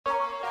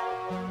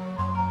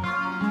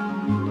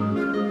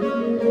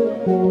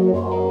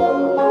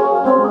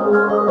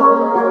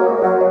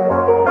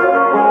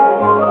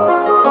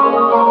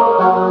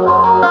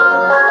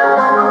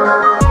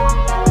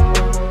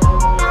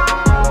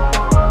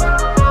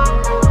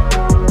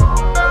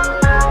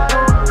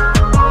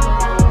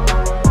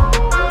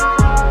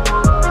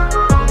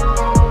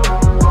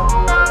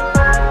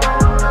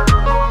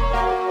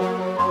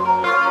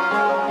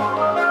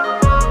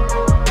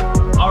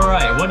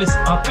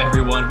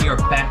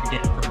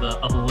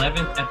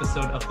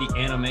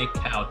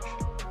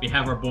We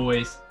have our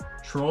boys,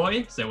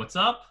 Troy, say what's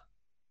up.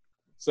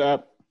 What's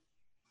up?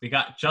 We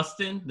got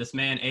Justin, this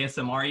man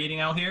ASMR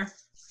eating out here.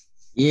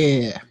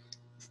 Yeah.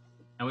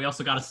 And we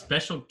also got a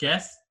special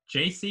guest,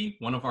 JC,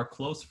 one of our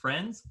close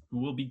friends, who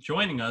will be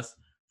joining us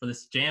for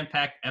this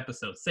jam-packed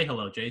episode. Say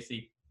hello,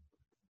 JC.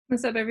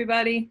 What's up,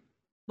 everybody?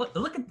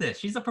 Look at this.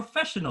 She's a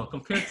professional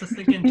compared to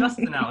sticking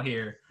Justin out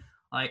here.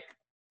 Like,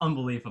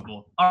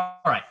 unbelievable.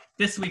 All right.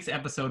 This week's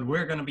episode,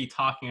 we're going to be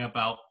talking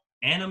about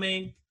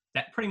anime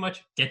that pretty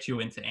much gets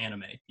you into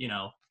anime. You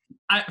know,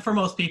 for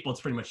most people,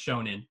 it's pretty much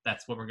shonen.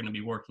 That's what we're going to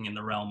be working in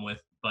the realm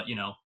with. But, you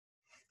know,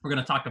 we're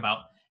going to talk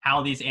about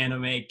how these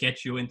anime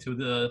get you into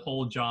the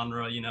whole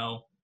genre, you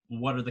know,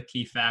 what are the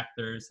key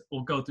factors.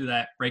 We'll go through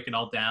that, break it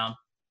all down.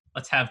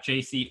 Let's have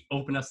JC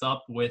open us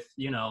up with,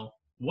 you know,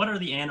 what are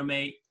the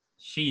anime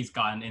she's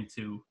gotten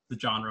into the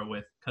genre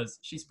with, because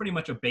she's pretty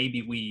much a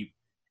baby weeb,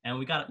 and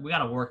we got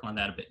to work on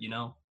that a bit, you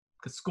know,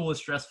 because school is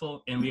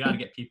stressful and we got to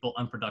get people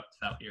unproductive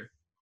out here.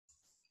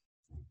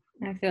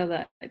 I feel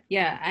that.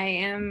 Yeah, I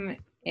am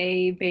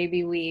a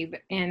baby weeb,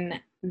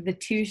 and the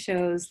two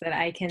shows that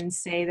I can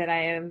say that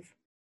I have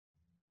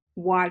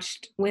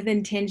watched with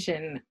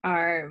intention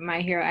are My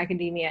Hero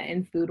Academia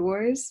and Food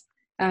Wars.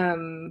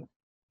 And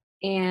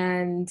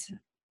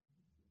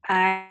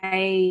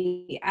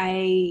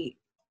I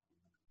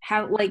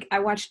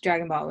watched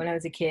Dragon Ball when I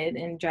was a kid,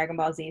 and Dragon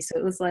Ball Z, so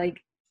it was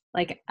like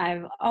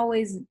I've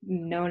always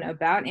known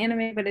about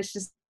anime, but it's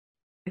just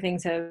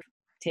things have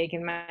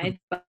taken my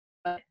but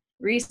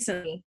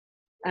recently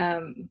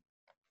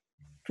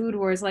Food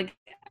Wars, like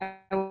I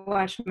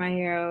watched My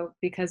Hero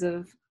because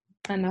of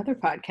another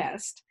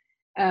podcast,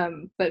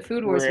 but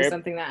Food Wars was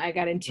something that I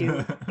got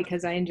into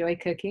because I enjoy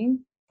cooking.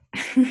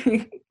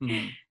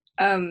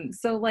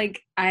 So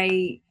like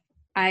I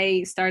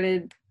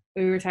started,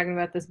 we were talking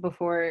about this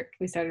before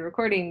we started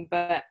recording,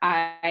 but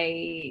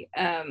I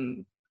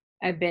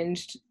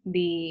binged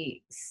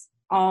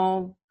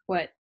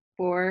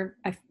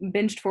I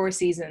binged 4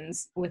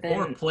 seasons within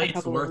 4 plates a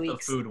couple worth of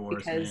weeks of Food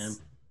Wars, because, man.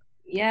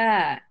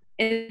 Yeah,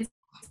 it's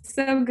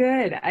so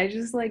good. I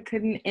just like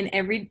couldn't. In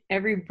every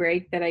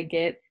break that I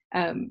get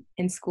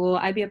in school,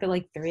 I'd be up at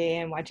like 3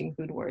 a.m. watching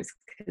Food Wars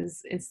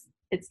because it's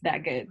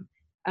that good.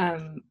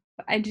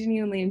 I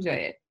genuinely enjoy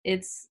it.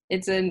 It's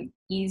an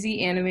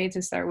easy anime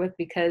to start with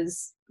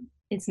because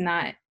it's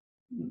not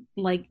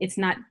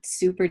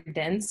super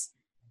dense.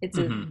 It's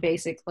a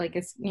basic, like,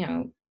 it's, you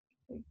know,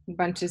 a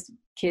bunch of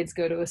kids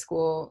go to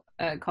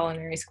a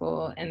culinary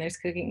school, and there's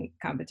cooking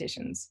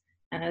competitions,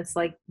 and it's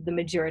like the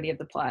majority of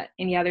the plot.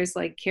 And yeah, there's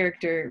like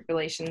character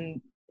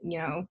relation, you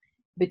know,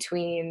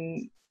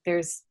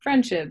 there's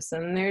friendships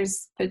and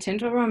there's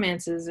potential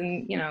romances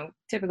and, you know,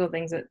 typical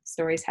things that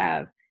stories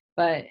have.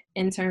 But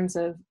in terms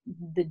of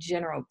the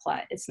general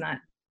plot, it's not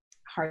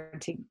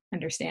hard to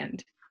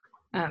understand,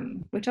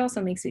 which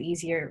also makes it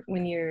easier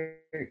when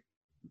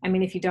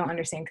if you don't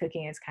understand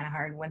cooking, it's kind of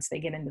hard once they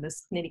get into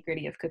this nitty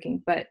gritty of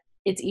cooking, but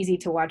it's easy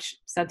to watch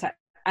subtitles.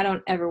 I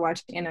don't ever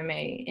watch anime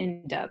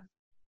in dub.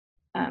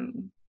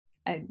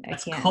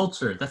 That's can't.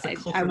 Culture. That's a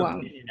cultural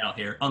opinion out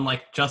here.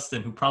 Unlike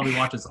Justin, who probably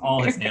watches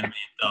all his anime in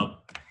dub.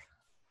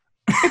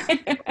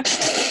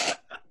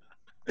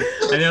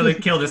 I nearly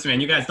killed this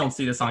man. You guys don't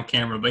see this on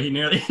camera, but he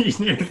nearly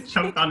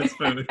choked on his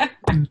food.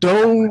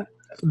 Do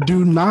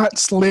not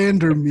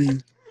slander me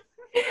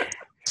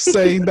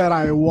saying that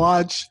I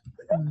watch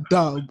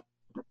dub.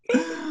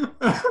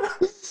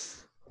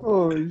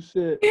 Holy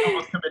shit. I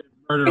almost committed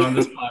murder on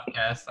this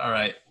podcast. All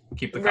right.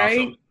 Keep the cops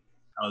open.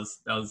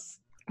 That was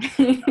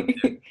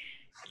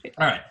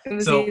all right. It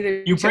was so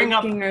either you bring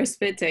up or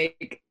spit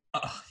take.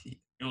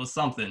 It was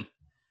something.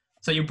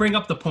 So you bring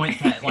up the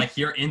point that like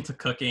you're into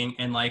cooking,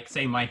 and like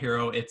say My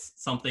Hero, it's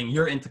something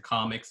you're into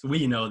comics.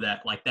 We know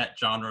that, like, that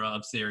genre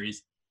of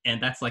series,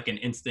 and that's like an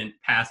instant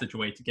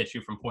passageway to get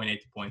you from point A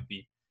to point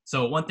B.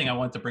 So one thing I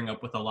want to bring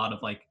up with a lot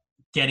of like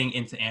getting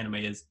into anime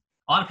is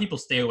a lot of people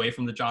stay away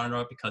from the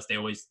genre because they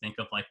always think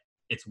of like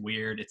it's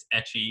weird, it's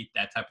ecchi,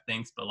 that type of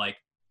things. But like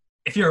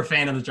if you're a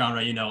fan of the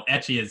genre, you know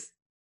ecchi is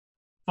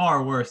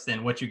far worse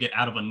than what you get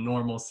out of a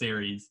normal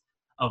series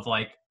of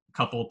like a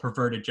couple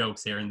perverted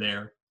jokes here and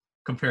there,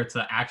 compared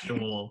to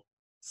actual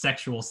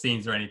sexual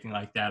scenes or anything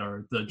like that,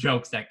 or the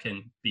jokes that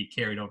can be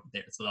carried over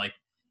there. So like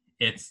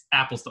it's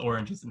apples to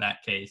oranges in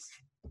that case.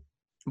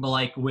 But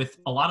like with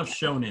a lot of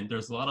shonen,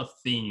 there's a lot of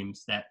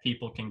themes that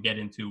people can get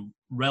into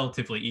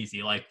relatively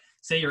easy. Like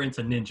say you're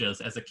into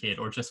ninjas as a kid,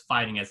 or just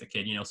fighting as a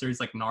kid, you know, series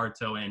like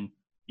Naruto and,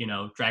 you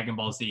know, Dragon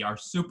Ball Z are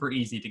super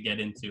easy to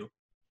get into.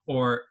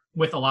 Or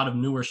with a lot of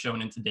newer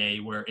shonen today,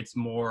 where it's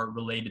more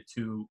related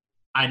to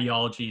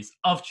ideologies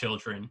of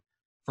children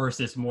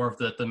versus more of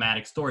the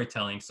thematic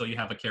storytelling. So you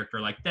have a character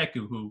like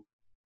Deku, who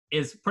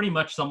is pretty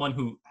much someone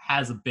who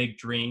has a big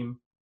dream,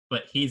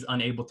 but he's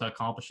unable to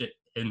accomplish it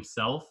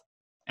himself.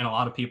 And a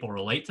lot of people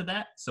relate to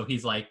that. So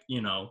he's like,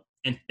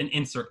 an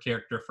insert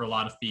character for a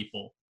lot of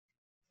people.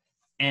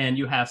 And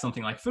you have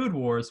something like Food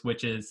Wars,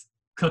 which is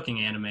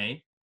cooking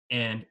anime.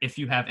 And if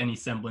you have any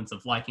semblance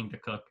of liking to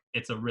cook,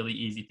 it's a really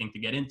easy thing to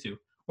get into.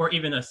 Or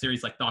even a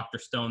series like Dr.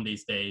 Stone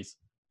these days,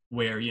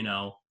 where,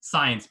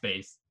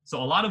 science-based.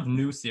 So a lot of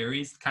new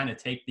series kind of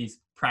take these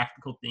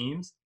practical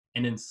themes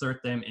and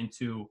insert them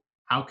into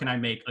how can I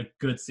make a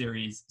good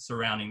series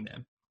surrounding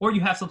them. Or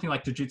you have something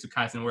like Jujutsu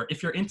Kaisen, where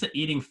if you're into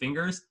eating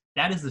fingers,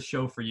 that is the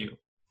show for you.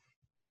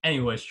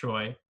 Anyways,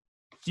 Troy,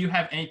 do you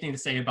have anything to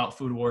say about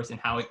Food Wars and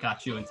how it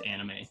got you into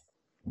anime?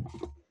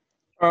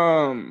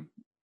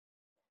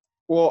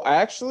 Well,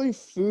 actually,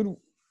 Food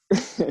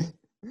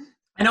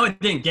I know it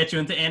didn't get you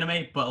into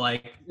anime, but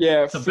like,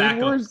 yeah,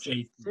 Food Wars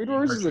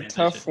is a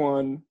tough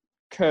one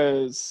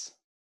because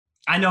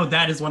I know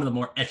that is one of the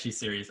more ecchi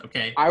series.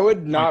 Okay, I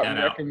would not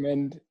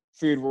recommend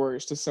Food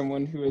Wars to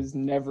someone who has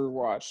never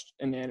watched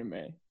an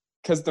anime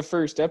because the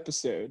first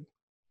episode,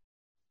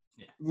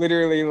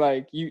 literally,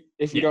 like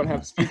if you don't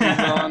have speakers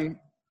on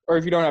or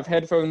if you don't have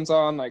headphones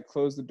on, like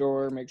close the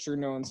door, make sure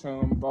no one's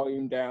home,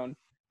 volume down.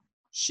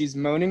 She's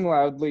moaning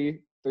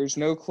loudly. There's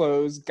no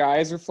clothes.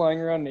 Guys are flying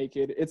around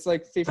naked. It's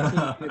like 15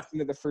 minutes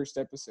into the first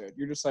episode.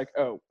 You're just like,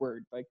 oh,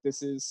 word. Like,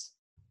 this is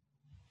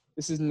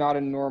not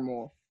a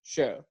normal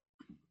show.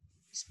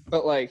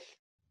 But, like,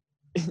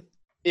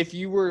 if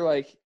you were,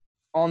 like,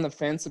 on the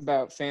fence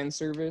about fan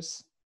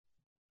service,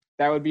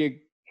 that would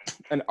be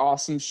an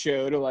awesome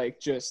show to, like,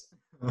 just...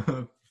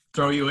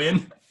 throw you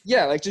in?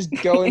 Yeah, like, just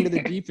go into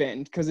the deep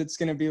end, because it's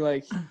going to be,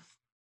 like...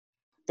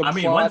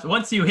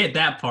 once you hit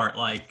that part,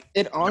 like,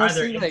 it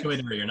honestly, you're either into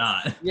it or you're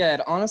not. Yeah,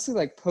 it honestly,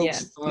 like,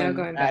 pokes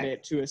fun at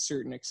it to a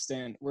certain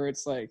extent, where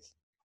it's, like,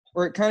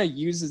 where it kind of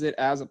uses it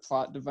as a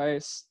plot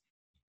device.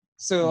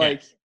 So,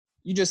 like,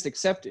 you just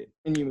accept it,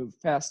 and you move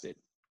past it.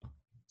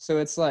 So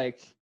it's,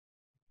 like,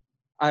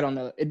 I don't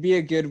know. It'd be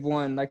a good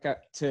one, like,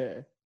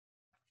 to,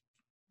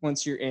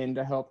 once you're in,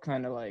 to help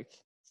kind of, like,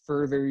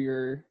 further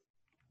your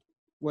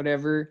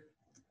whatever.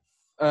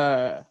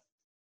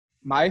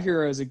 My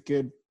Hero is a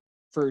good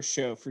first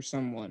show for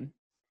someone,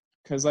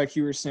 because like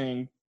you were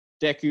saying,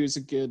 Deku is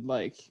a good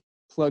like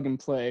plug and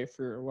play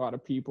for a lot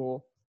of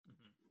people.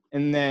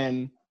 And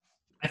then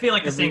I feel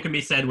like the same can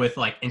be said with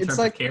like in terms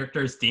of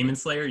characters. Demon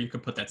Slayer, you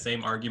could put that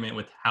same argument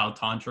with how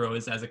Tanjiro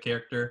is as a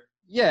character.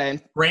 Yeah,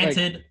 and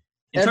granted,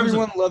 like,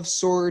 everyone loves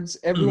swords.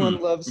 Everyone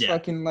loves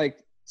fucking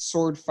like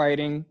sword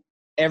fighting.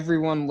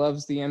 Everyone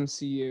loves the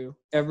MCU.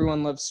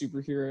 Everyone loves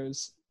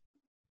superheroes.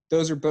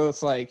 Those are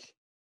both like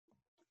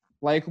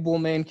likable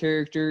main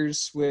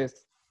characters with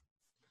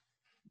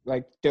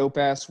like dope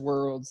ass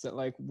worlds that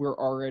like we're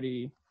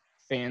already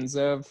fans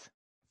of,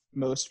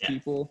 most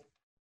people.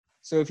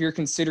 So if you're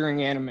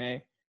considering anime,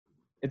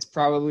 it's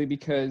probably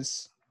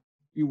because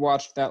you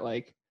watched that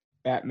like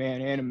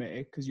Batman anime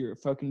because you're a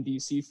fucking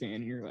DC fan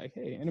and you're like,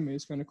 hey, anime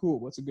is kind of cool.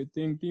 What's a good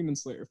thing? Demon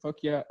Slayer. Fuck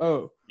yeah.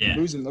 Oh,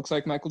 Muzan looks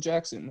like Michael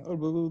Jackson. Oh,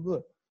 blah, blah, blah.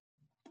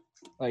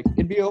 Like,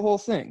 it'd be a whole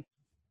thing.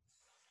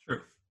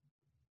 True.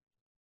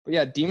 But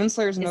yeah, Demon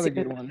Slayer is another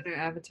good one.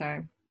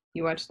 Avatar.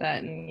 You watch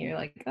that and you're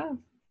like, oh,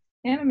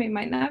 anime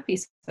might not be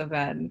so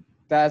bad.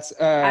 That's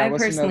I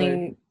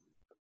personally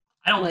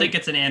I don't think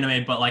it's an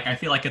anime, but like I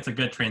feel like it's a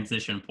good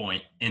transition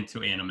point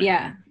into anime.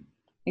 Yeah,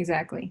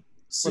 exactly.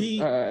 See,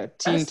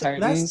 Teen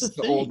Titans,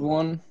 the old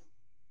one.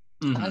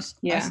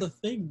 Mm-hmm. That's the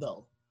thing,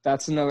 though.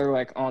 That's another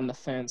like on the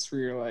fence where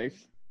you're like,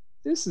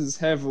 this is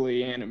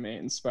heavily anime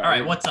inspired. All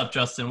right, what's up,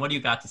 Justin? What do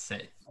you got to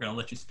say? We're gonna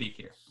let you speak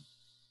here.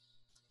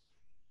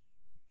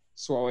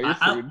 Swallow your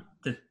food.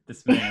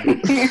 This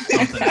man.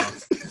 Something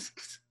else.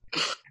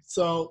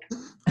 So,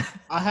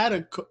 I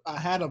had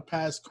a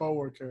past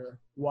coworker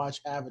watch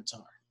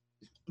Avatar.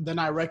 Then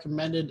I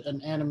recommended an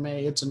anime.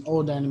 It's an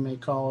old anime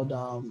called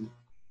I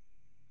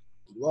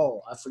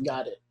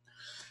forgot it.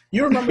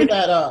 You remember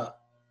that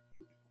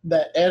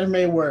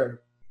anime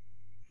where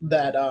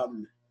that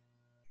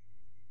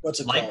what's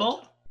it Light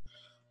called?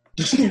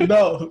 Bulb?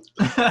 No.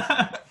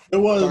 It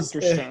was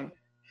Dr.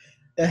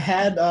 it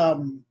had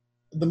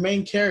the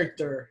main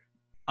character,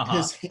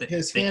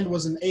 his hand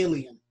was an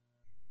alien.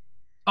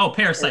 Oh,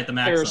 Parasite the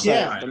Max.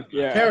 Parasite,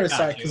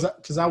 Parasite,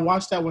 because I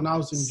watched that when I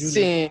was in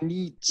junior.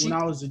 When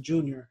I was a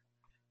junior.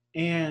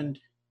 And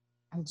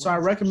so I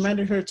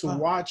recommended her to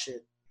watch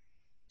it.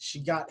 She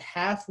got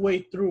halfway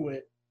through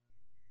it.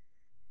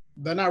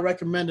 Then I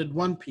recommended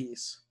One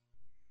Piece.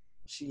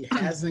 She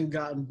hasn't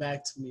gotten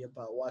back to me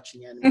about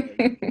watching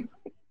anime.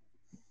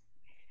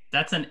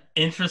 That's an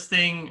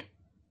interesting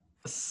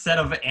set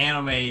of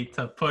anime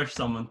to push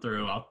someone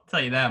through. I'll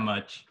tell you that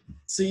much.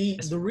 See,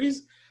 the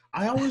reason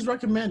I always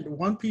recommend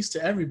One Piece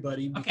to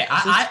everybody. Okay,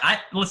 I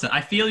listen.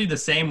 I feel you the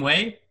same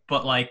way,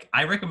 But like,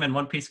 I recommend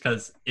One Piece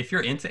because if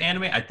you're into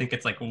anime, I think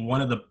it's like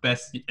one of the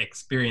best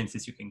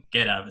experiences you can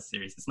get out of a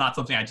series. It's not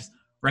something I just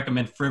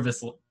recommend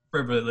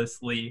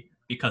frivolously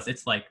because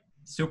it's like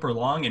super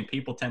long and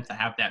people tend to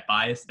have that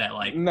bias that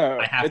like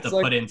I have to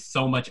put in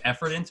so much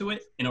effort into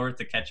it in order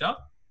to catch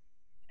up.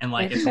 And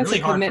like, it's really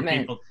hard for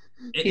people.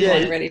 People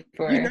aren't ready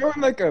for it. You know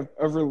when like a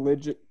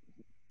religion,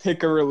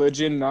 pick a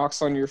religion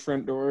knocks on your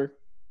front door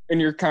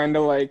and you're kind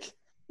of like,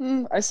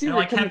 I see where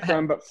you're coming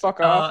from, but fuck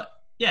off.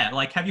 Yeah,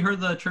 like, have you heard of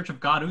the Church of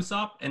God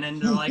Usopp? And then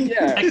they're like,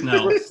 heck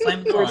no.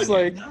 Slam the door it's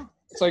like, you know?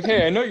 It's like,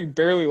 hey, I know you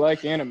barely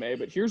like anime,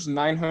 but here's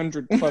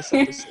 900 plus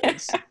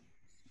episodes.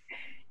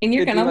 And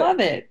you're going to love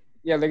it.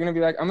 Yeah, they're going to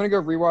be like, I'm going to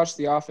go rewatch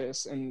The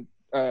Office and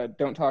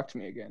don't talk to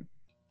me again.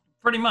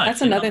 Pretty much.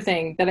 That's another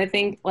thing that I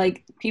think,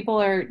 like, people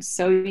are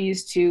so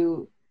used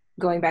to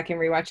going back and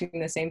rewatching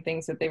the same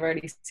things that they've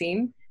already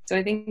seen. So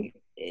I think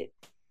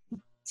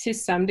to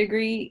some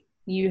degree,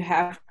 you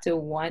have to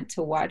want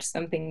to watch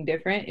something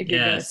different if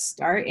you're going to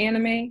start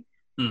anime.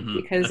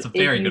 Because that's a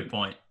very good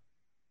point.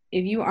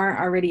 If you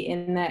aren't already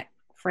in that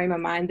frame of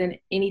mind, then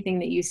anything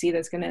that you see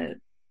that's going to,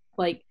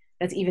 like,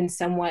 that's even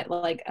somewhat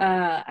like,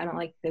 I don't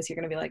like this, you're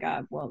going to be like,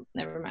 well,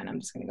 never mind, I'm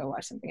just going to go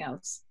watch something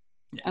else.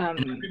 Yeah. And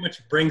it pretty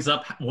much brings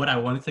up what I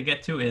wanted to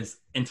get to is,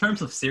 in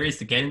terms of series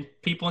to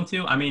get people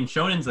into, I mean,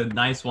 Shonen's a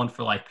nice one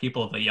for, like,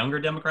 people of a younger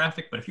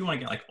demographic, but if you want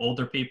to get, like,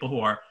 older people who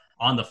are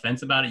on the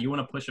fence about it, you want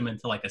to push them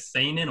into like a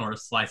seinen or a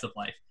slice of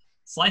life.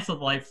 Slice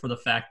of life for the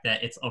fact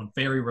that it's a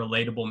very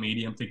relatable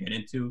medium to get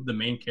into. The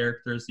main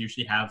characters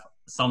usually have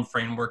some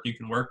framework you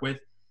can work with,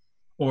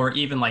 or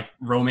even like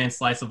romance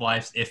slice of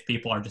lives. If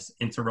people are just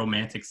into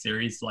romantic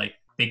series, like,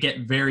 they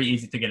get very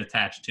easy to get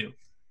attached to.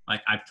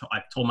 Like,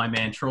 I've told my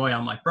man Troy,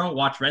 I'm like, bro,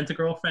 watch Rent a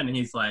Girlfriend, and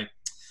he's like,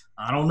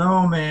 I don't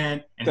know,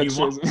 man. And he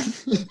watched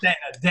it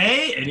a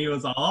day, and he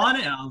was all on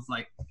it, and I was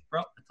like,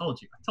 bro, I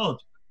told you.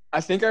 I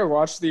think I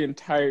watched the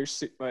entire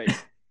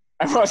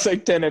I watched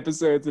like 10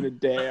 episodes in a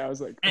day. I was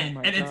like, oh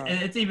my God.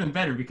 It's even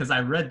better because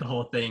I read the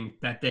whole thing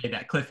that day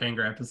that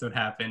cliffhanger episode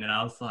happened, and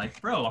I was like,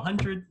 bro,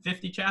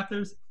 150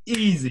 chapters?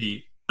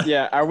 Easy.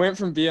 Yeah, I went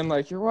from being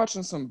like, you're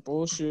watching some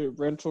bullshit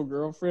Rental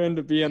Girlfriend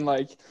to being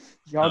like,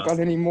 y'all got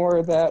any more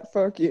of that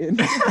fucking...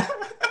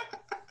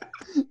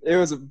 It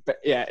was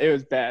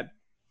bad.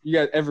 You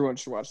guys, everyone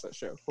should watch that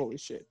show. Holy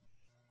shit.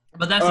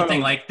 But that's the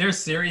thing, like, there's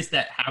series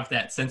that have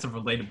that sense of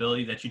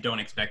relatability that you don't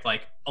expect.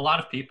 Like, a lot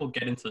of people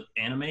get into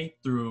anime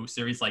through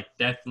series like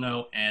Death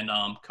Note and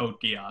Code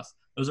Geass.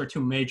 Those are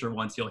two major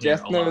ones you'll hear a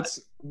lot. Death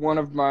Note's one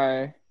of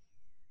my,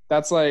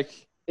 that's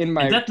like in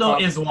my Death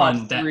Note is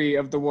one top three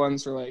of the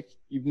ones where like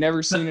you've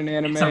never seen an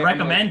anime. To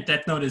recommend, like,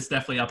 Death Note is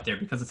definitely up there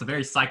because it's a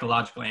very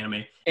psychological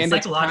anime. And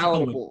it's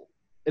palatable.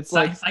 It's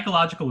like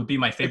psychological would be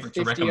my favorite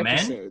to recommend.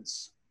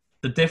 Episodes.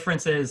 The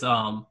difference is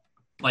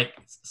like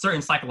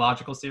certain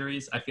psychological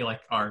series I feel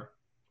like are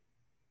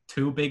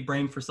too big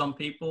brain for some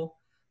people,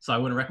 so I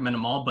wouldn't recommend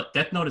them all. But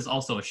Death Note is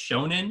also a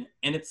shonen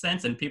in its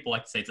sense, and people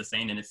like to say it's a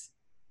seinen. It's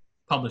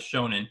published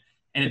shonen,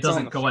 and it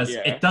doesn't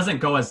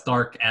go as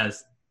dark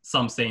as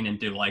some seinen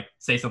do. Like,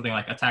 say something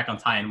like Attack on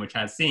Titan, which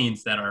has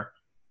scenes that are,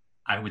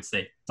 I would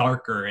say,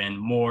 darker and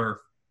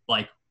more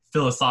like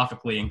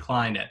philosophically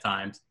inclined at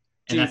times,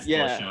 and that's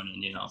still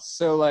shonen, you know.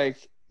 So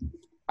like,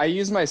 I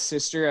use my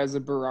sister as a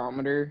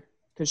barometer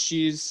because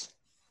she's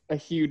a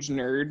huge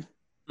nerd,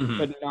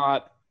 but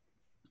not.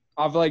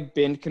 I've like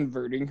been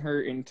converting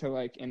her into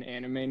like an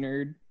anime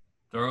nerd.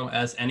 Girl,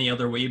 as any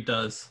other weeb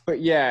does.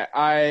 But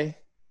yeah,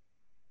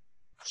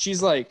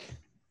 she's like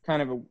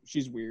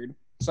she's weird.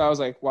 So I was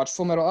like, watch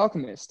Full Metal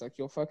Alchemist. Like,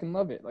 you'll fucking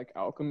love it. Like,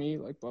 alchemy,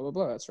 like blah, blah,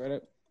 blah. That's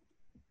right.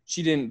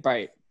 She didn't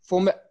bite.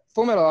 Full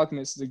Metal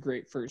Alchemist is a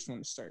great first one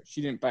to start.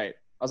 She didn't bite.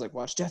 I was like,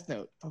 watch Death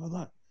Note, blah, blah,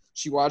 blah.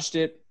 She watched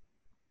it.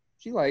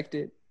 She liked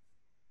it.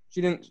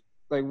 She didn't.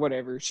 Like,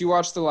 whatever. She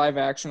watched the live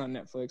action on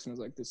Netflix and was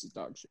like, this is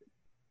dog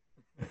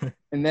shit.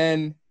 And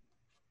then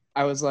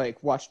I was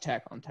like, watch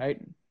Attack on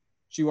Titan.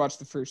 She watched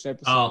the first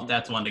episode. Oh,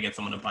 that's one to get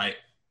someone to bite.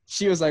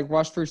 She was like,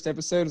 watch first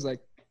episode.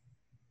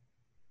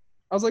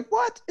 I was like,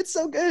 what? It's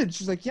so good.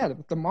 She's like, yeah,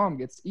 the mom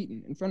gets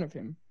eaten in front of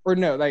him. Or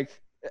no,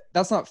 like,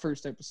 that's not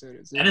first episode,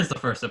 is it? That is the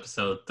first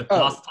episode. The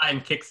Colossal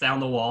Titan kicks down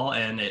the wall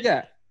and it...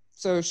 Yeah.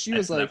 So she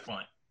was like... That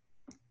point.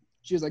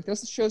 She was like,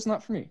 this show's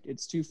not for me.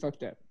 It's too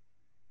fucked up.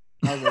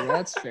 I was like,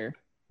 that's fair.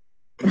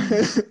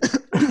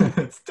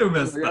 It's too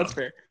messed up. That's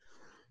fair.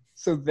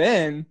 So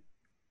then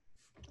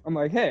I'm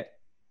like, hey,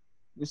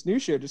 this new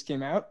show just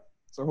came out.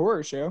 It's a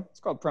horror show. It's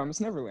called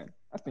Promise Neverland.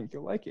 I think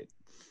you'll like it.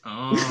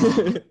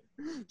 Oh.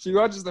 She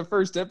watches the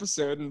first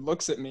episode and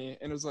looks at me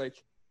and was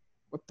like,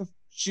 what the?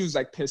 She was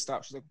like pissed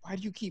off. She's like, why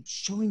do you keep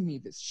showing me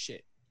this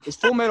shit? This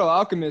Full Metal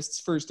Alchemist's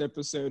first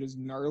episode is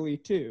gnarly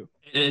too.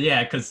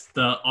 Yeah, because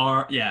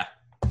yeah.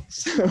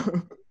 So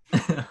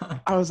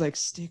I was like,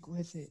 stick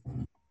with it.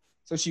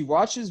 So she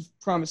watches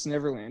Promise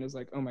Neverland, is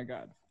like, oh my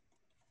God,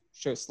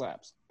 show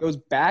slaps. Goes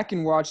back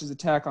and watches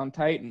Attack on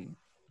Titan,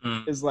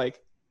 is like,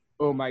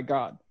 oh my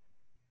God.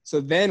 So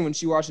then when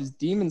she watches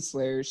Demon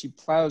Slayer, she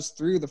plows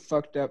through the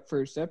fucked up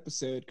first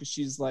episode because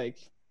she's like,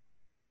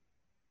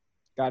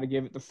 got to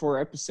give it the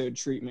 4-episode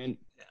treatment.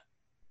 Yeah.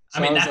 So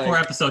I mean, that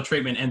 4-episode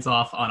treatment ends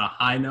off on a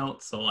high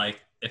note. So, like,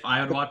 if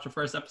I would watch the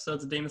first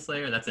episodes of Demon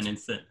Slayer, that's an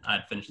instant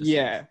I'd finish the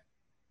series.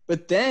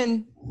 But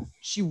then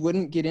she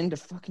wouldn't get into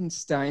fucking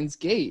Steins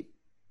Gate.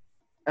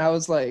 I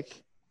was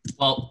like...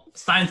 Well,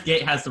 Steins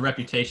Gate has the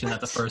reputation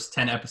that the first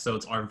 10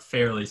 episodes are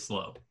fairly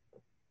slow.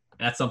 And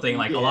that's something,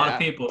 like, a lot of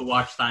people who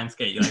watch Steins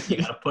Gate, you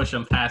got to push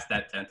them past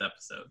that 10th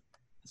episode.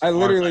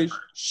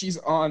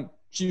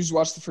 She's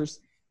watched the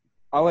first...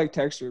 I'll, like,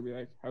 text her and be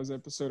like, how's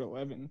episode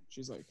 11?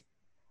 She's like,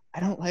 I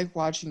don't like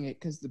watching it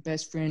because the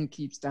best friend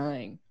keeps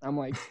dying. I'm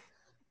like...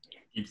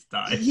 keeps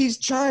dying. He's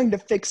trying to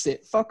fix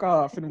it. Fuck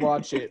off and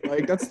watch it.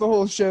 Like, that's the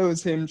whole show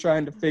is him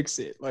trying to fix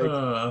it. Like,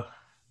 I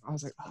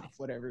was like, oh,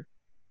 whatever.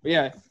 But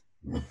yeah,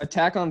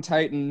 Attack on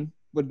Titan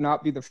would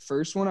not be the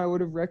first one I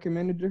would have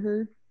recommended to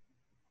her,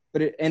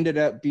 but it ended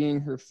up being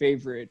her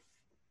favorite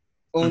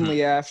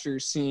only after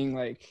seeing,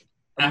 like,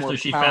 after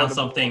she found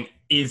something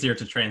easier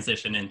to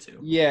transition into.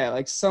 Yeah,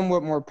 like,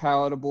 somewhat more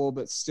palatable,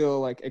 but still,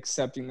 like,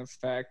 accepting the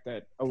fact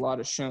that a lot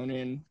of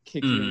shonen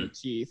kick you in the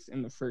teeth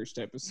in the first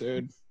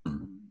episode.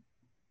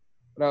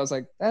 But I was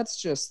like,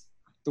 that's just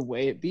the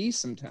way it be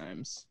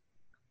sometimes.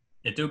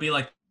 It do be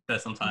like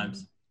that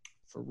sometimes.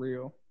 For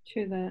real.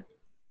 True that.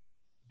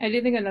 I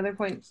do think another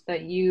point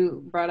that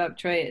you brought up,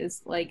 Trey,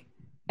 is like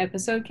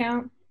episode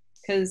count.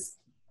 Because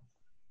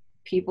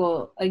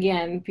people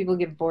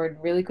get bored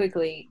really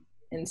quickly.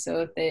 And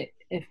so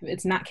if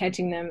it's not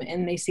catching them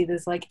and they see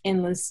this like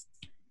endless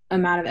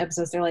amount of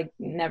episodes, they're like,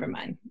 never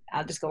mind.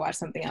 I'll just go watch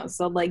something else.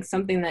 So like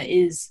something that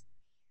is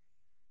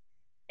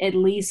at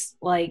least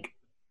like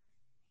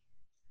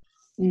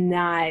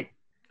not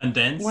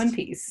condensed One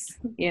Piece,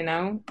 you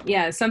know?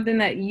 Yeah, something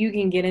that you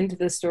can get into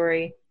the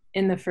story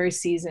in the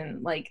first season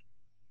like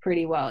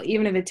pretty well,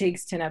 even if it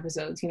takes 10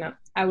 episodes, you know.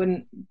 I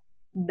wouldn't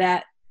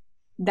that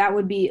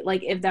would be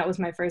like, if that was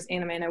my first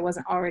anime and I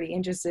wasn't already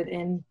interested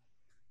in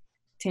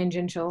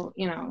tangential,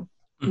 you know,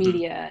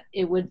 media,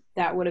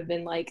 that would have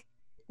been like,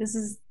 this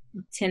is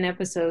 10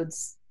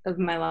 episodes of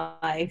my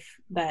life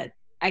that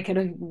I could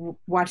have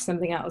watched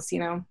something else, you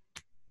know.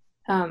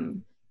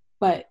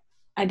 But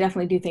I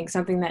definitely do think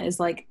something that is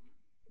like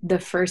the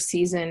first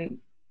season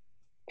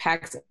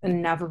packs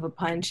enough of a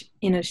punch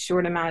in a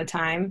short amount of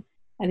time.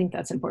 I think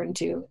that's important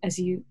too, as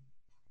you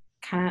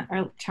kind of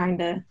are trying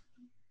to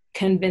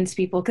convince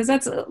people, because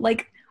that's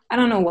like, I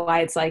don't know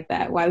why it's like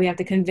that, why we have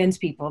to convince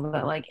people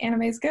that like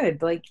anime is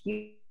good. Like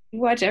you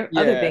watch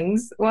other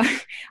things.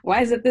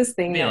 Why is it this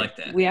thing that, like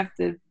that we have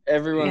to?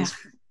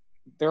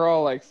 They're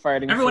all like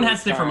fighting. Everyone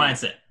has a different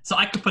mindset. So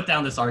I could put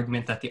down this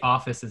argument that The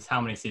Office is how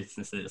many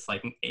seasons is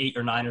like 8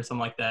 or 9 or something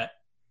like that.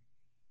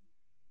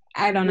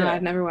 I don't know.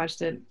 I've never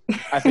watched it.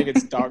 I think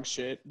it's dog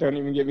shit. Don't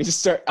even get me to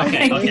start.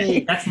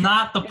 Okay. That's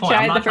not the point.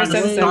 I'm not trying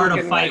to start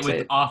a fight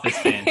with Office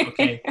fans,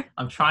 okay?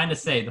 I'm trying to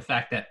say the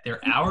fact that they're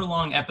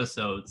hour-long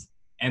episodes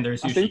and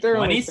there's usually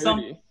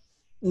 20-some.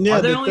 Yeah,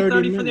 are there only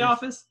 30 for The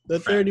Office? They're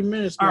 30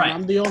 minutes. Man. All right.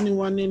 I'm the only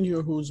one in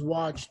here who's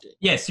watched it.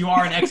 Yes, you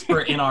are an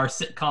expert in our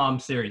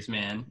sitcom series,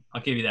 man.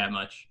 I'll give you that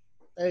much.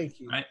 Thank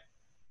you. Right?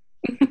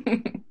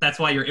 That's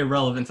why you're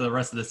irrelevant to the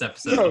rest of this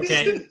episode,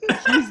 okay?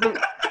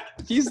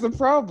 He's the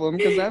problem,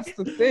 because that's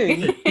the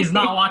thing. He's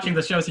not watching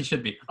the shows he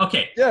should be.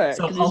 Okay, yeah.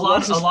 So a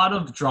lot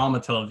of drama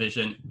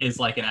television is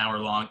like an hour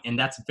long, and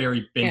that's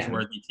very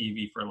binge-worthy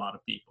TV for a lot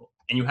of people.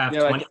 And you have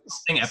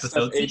 20-something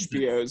episodes.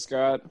 HBO's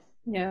got.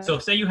 Yeah. So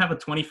say you have a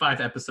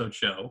 25-episode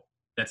show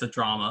that's a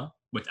drama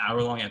with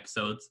hour-long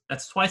episodes.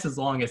 That's twice as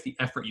long as the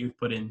effort you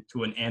put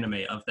into an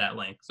anime of that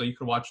length. So you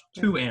could watch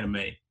 2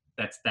 anime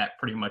that's that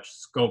pretty much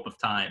scope of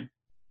time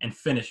and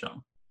finish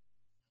them.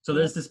 So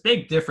there's this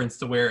big difference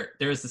to where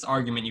there's this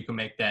argument you can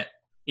make that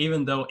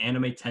even though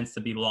anime tends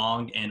to be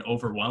long and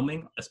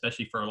overwhelming,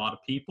 especially for a lot of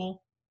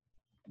people,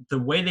 the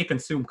way they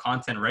consume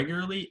content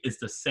regularly is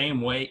the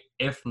same way,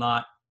 if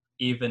not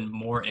even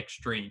more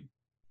extreme.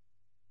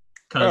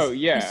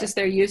 It's just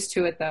they're used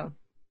to it though.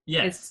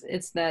 Yeah.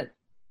 It's that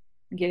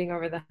getting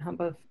over the hump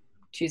of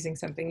choosing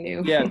something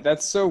new. Yeah,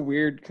 that's so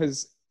weird,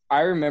 because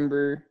I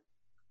remember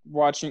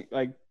watching,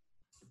 like,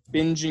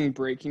 binging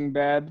Breaking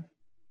Bad,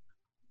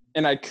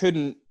 and I'd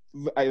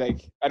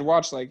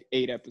watch like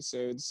 8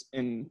 episodes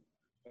in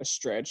a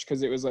stretch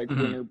because it was like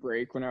winter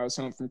break when I was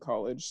home from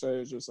college. So it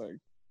was just like,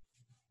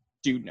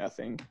 do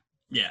nothing.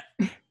 Yeah.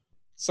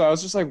 So I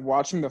was just like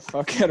watching the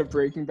fuck out of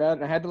Breaking Bad,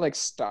 and I had to like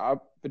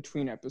stop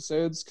between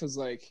episodes because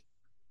like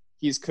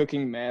he's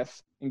cooking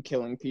meth and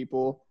killing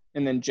people,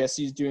 and then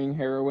Jesse's doing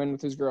heroin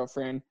with his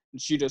girlfriend,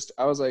 and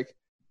I was like,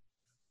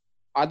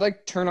 I'd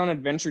like turn on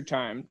Adventure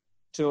Time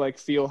to like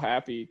feel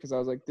happy because I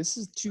was like, this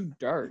is too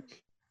dark.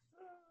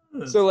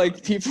 So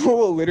like people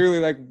will literally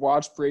like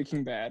watch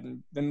Breaking Bad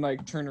and then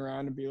like turn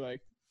around and be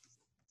like,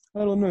 I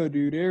don't know,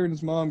 dude,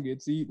 Aaron's mom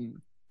gets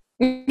eaten.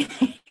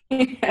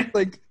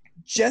 Like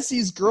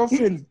Jesse's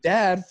girlfriend's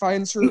dad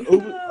finds her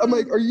over. I'm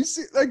like, are you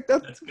like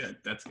that's good.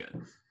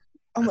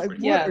 I'm like,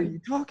 what are you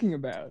talking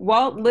about?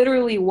 Walt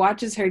literally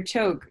watches her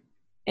choke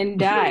and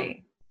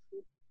die.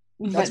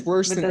 That's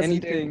worse than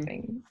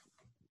anything.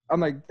 I'm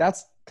like,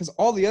 that's because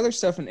all the other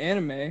stuff in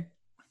anime,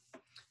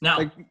 Now,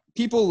 like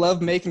people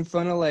love making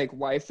fun of like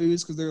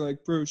waifus because they're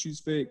like, bro, she's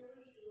fake.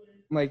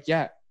 I'm like,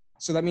 yeah.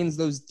 So that means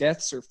those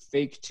deaths are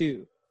fake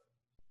too.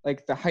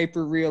 Like the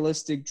hyper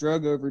realistic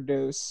drug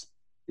overdose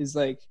is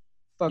like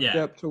fucked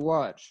up to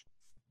watch.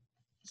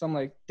 So I'm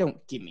like, don't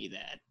give me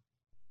that.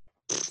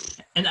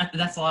 And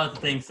that's a lot of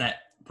the things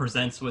that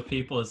presents with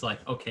people is like,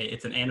 okay,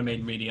 it's an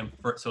animated medium,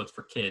 so it's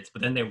for kids.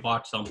 But then they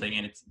watch something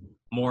and it's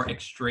more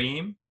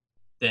extreme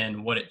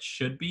than what it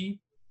should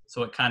be.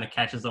 So it kind of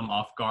catches them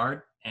off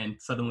guard. And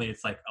suddenly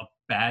it's like a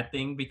bad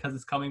thing because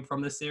it's coming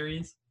from the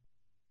series.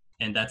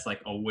 And that's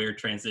like a weird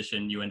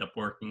transition you end up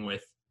working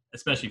with,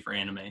 especially for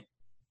anime.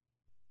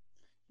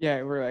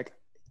 Yeah, we're like,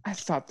 I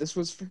thought this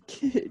was for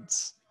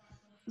kids.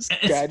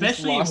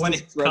 Especially when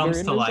it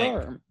comes to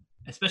like,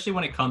 especially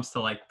when it comes to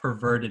like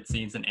perverted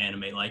scenes in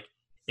anime. Like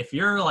if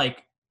you're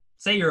like,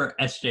 say you're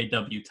an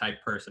SJW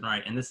type person,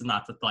 right? And this is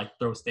not to like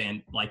throw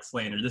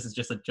slander. This is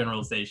just a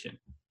generalization.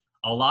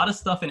 A lot of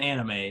stuff in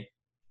anime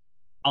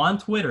on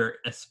Twitter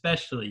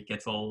especially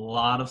gets a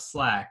lot of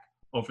slack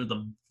over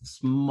the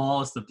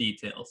smallest of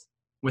details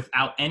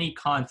without any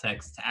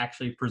context to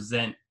actually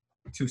present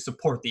to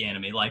support the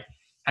anime. Like,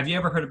 have you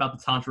ever heard about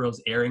the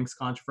Tanjiro's earrings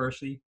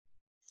controversy?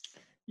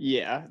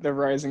 Yeah, the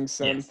rising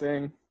sun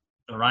thing.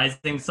 The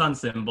rising sun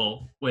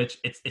symbol, which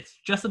it's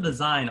just a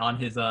design on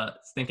his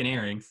stinking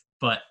earrings,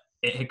 but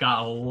it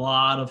got a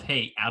lot of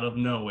hate out of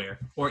nowhere.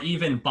 Or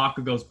even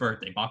Bakugo's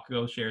birthday.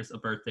 Bakugo shares a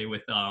birthday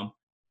with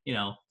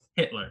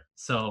Hitler.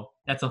 So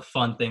that's a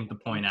fun thing to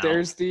point out.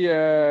 There's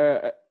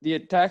the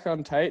Attack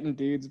on Titan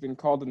dude's been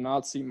called a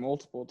Nazi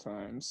multiple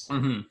times.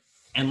 Mm-hmm.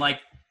 And like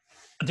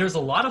there's a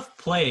lot of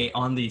play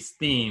on these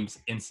themes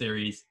in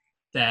series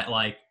that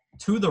like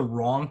to the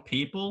wrong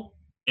people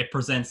it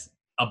presents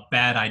a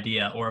bad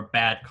idea or a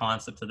bad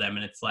concept to them,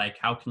 and it's like,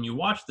 how can you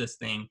watch this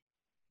thing?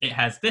 It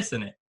has this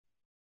in it.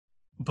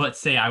 But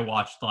say I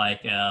watched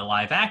like a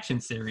live action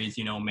series,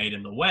 made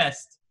in the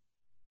West,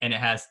 and it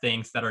has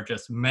things that are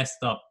just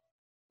messed up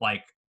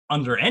like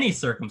under any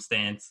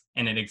circumstance,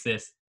 and it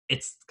exists,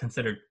 it's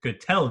considered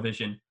good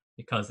television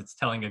because it's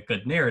telling a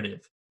good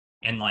narrative.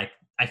 And like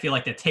I feel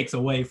like that takes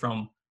away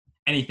from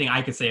anything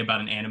I could say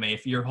about an anime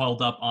if you're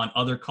held up on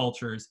other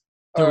cultures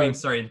doing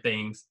certain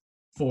things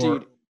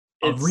for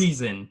a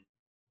reason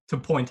to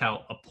point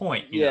out a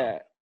point. You know?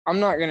 I'm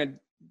not gonna.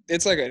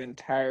 It's like an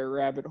entire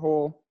rabbit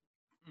hole.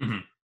 Mm-hmm.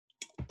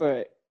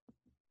 But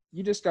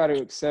you just got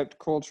to accept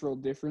cultural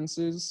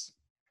differences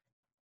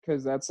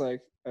because that's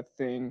like a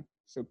thing.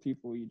 So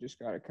people, you just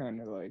got to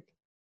kind of like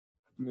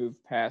move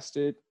past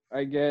it,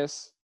 I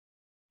guess.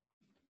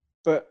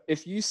 But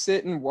if you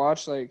sit and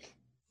watch like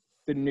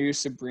the new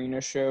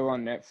Sabrina show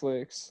on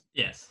Netflix,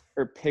 yes,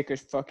 or pick a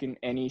fucking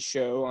any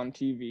show on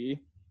TV,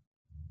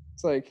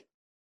 it's like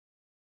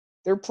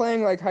they're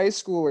playing like high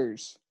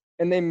schoolers,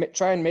 and they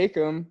try and make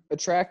them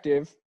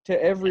attractive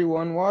to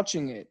everyone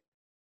watching it.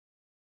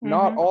 Mm-hmm.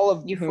 Not all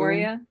of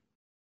Euphoria.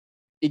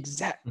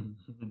 Exactly.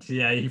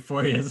 Yeah,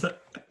 Euphoria.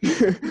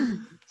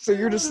 So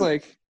you're just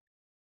like,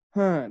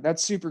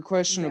 that's super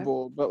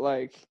questionable. Yeah. But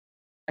like,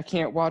 I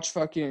can't watch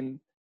fucking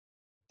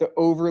the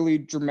overly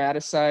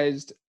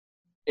dramatized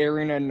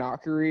Erina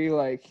Nakari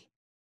like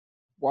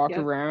walk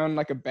around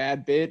like a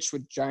bad bitch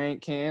with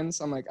giant cans.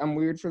 I'm like, I'm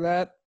weird for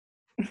that.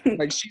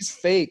 Like she's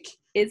fake.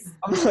 I'm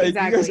like, exactly.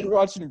 You guys are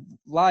watching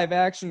live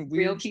action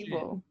weird real people.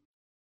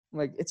 Shit. I'm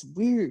like, it's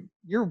weird.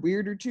 You're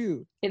weirder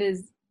too. It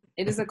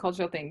is a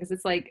cultural thing because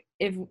it's like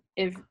if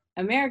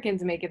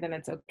Americans make it, then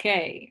it's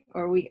okay,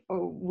 or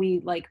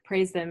we like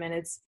praise them,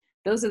 and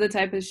those are the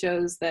type of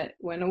shows that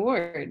win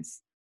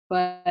awards.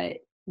 But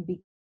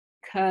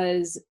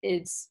because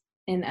it's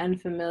an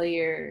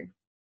unfamiliar,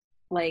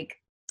 like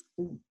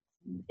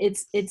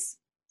it's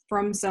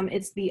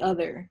the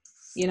other,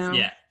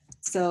 Yeah.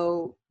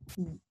 So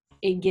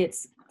it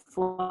gets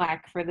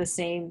flack for the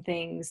same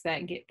things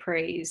that get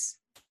praise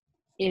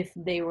if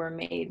they were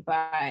made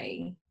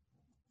by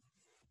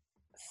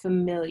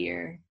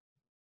familiar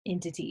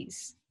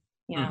entities,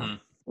 mm-hmm.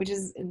 Which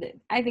is,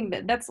 I think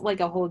that's like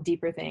a whole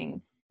deeper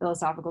thing,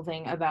 philosophical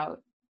thing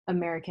about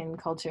American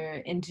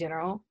culture in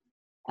general,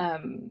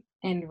 and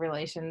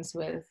relations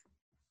with,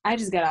 I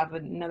just got off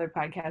another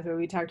podcast where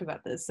we talked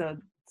about this, so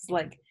it's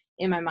like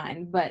in my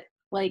mind, but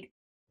like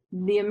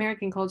the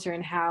American culture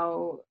and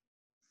how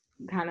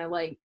kind of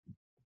like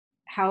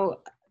how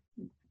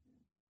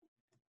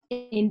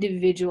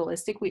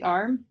individualistic we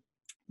are,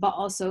 but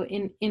also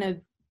in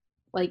a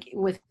like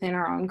within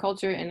our own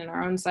culture and in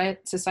our own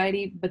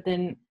society, but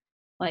then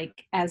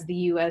like as the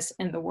US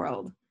and the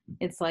world,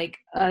 it's like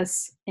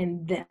us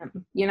and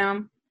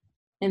them,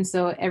 and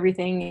so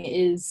everything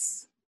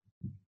is,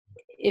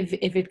 if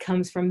it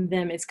comes from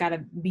them, it's got to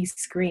be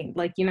screened,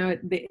 like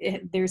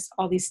there's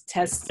all these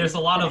tests, there's a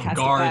lot of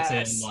guards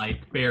and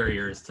like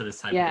barriers to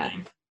this type of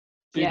thing.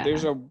 Dude,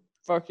 there's a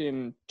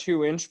fucking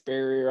 2-inch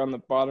barrier on the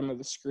bottom of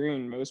the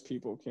screen most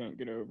people can't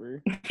get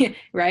over.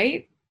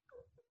 Right?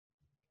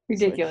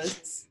 Ridiculous.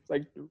 It's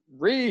like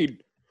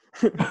read.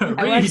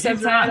 I watch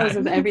subtitles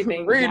of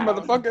everything. Read, now.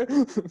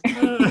 Motherfucker.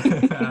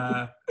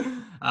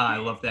 I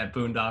love that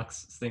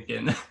Boondocks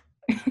thinking.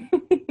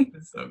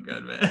 So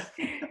good, man.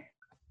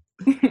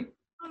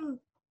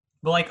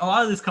 But like a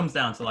lot of this comes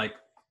down to like,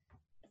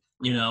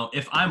 you know,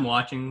 if I'm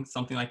watching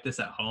something like this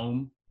at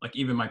home, like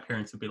even my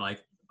parents would be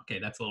like, okay,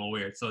 that's a little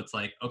weird. So it's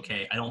like,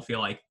 okay, I don't feel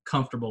like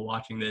comfortable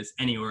watching this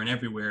anywhere and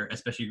everywhere,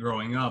 especially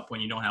growing up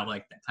when you don't have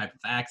like that type of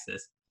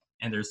access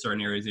and there's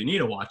certain areas you need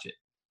to watch it.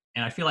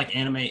 And I feel like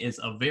anime is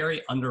a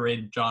very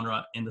underrated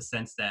genre in the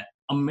sense that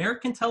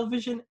American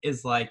television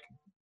is like,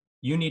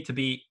 you need to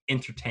be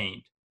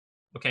entertained.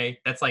 Okay.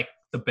 That's like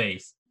the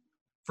base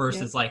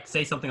versus like,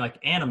 say something like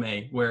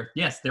anime where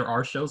yes, there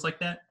are shows like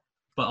that,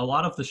 but a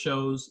lot of the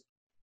shows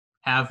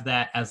have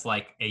that as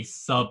like a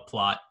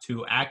subplot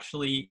to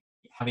actually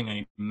having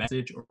a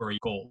message or a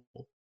goal,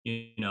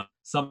 you know,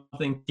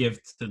 something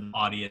give to the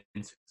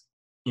audience,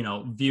 you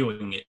know,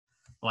 viewing it.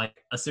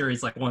 Like a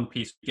series like One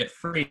Piece, you get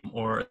freedom,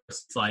 or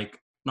it's like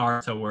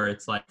Naruto where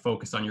it's like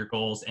focus on your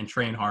goals and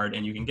train hard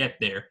and you can get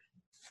there.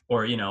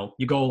 Or, you know,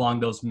 you go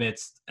along those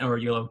myths, or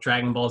you know,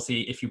 Dragon Ball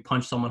Z, if you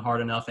punch someone hard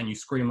enough and you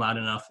scream loud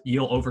enough,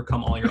 you'll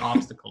overcome all your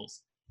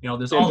obstacles. You know,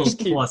 there's all those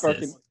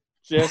pluses.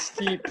 Just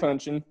keep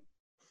punching.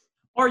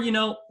 Or, you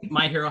know,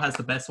 My Hero has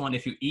the best one.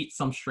 If you eat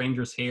some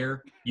stranger's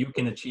hair, you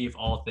can achieve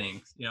all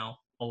things. You know,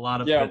 a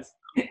lot of good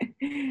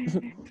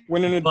stuff.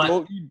 When an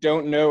adult you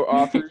don't know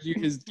offers you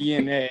his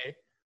DNA,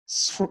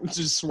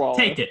 just swallow.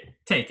 Take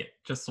it.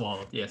 Just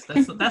swallow. Yes,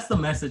 that's the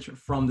message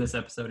from this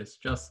episode. Is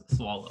just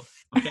swallow.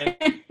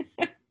 Okay.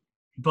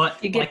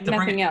 But you get like,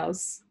 nothing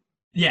else.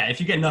 Yeah, if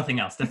you get nothing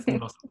else, that's the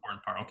most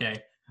important part. Okay.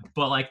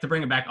 But like to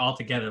bring it back all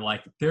together,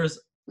 like there's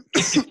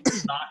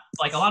not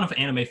like a lot of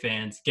anime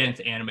fans get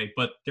into anime,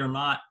 but they're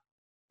not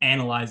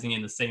analyzing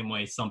in the same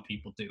way some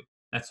people do.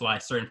 That's why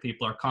certain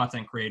people are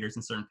content creators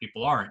and certain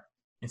people aren't.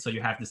 And so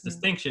you have this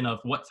distinction of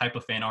what type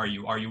of fan are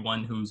you? Are you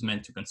one who's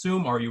meant to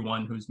consume? Or are you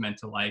one who's meant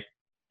to like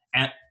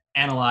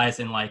analyze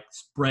and like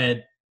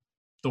spread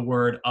the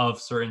word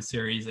of certain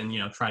series and, you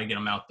know, try to get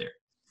them out there?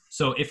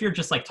 So if you're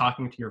just like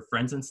talking to your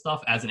friends and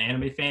stuff as an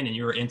anime fan and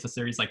you're into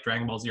series like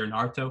Dragon Ball Z or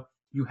Naruto,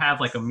 you have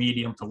like a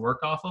medium to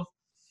work off of.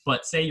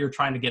 But say you're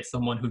trying to get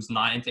someone who's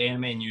not into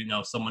anime and you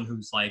know someone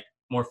who's like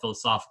more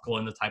philosophical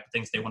in the type of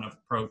things they want to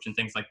approach and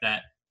things like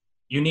that,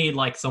 you need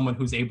like someone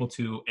who's able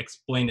to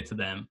explain it to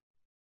them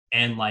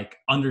and like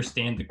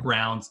understand the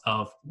grounds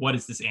of what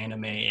is this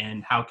anime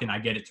and how can I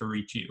get it to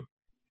reach you.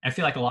 I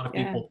feel like a lot of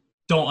people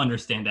don't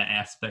understand that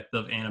aspect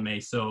of anime.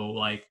 So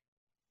like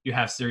you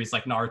have series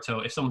like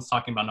Naruto. If someone's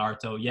talking about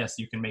Naruto, yes,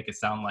 you can make it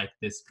sound like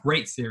this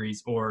great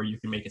series, or you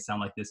can make it sound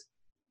like this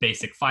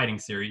basic fighting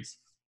series.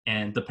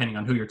 And depending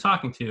on who you're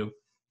talking to,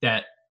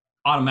 that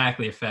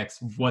automatically affects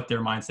what their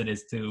mindset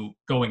is to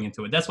going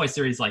into it. That's why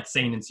series like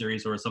Seinen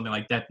series or something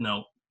like Death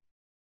Note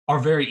are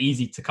very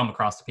easy to come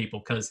across to people,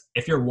 because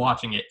if you're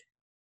watching it,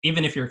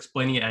 even if you're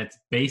explaining it at its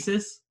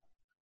basis,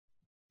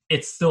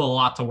 it's still a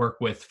lot to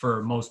work with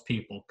for most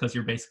people, because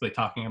you're basically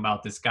talking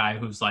about this guy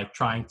who's like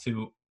trying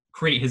to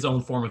create his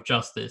own form of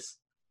justice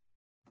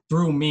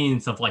through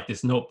means of like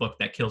this notebook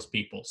that kills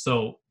people.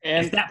 So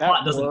if that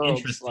plot doesn't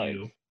interest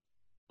you,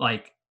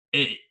 like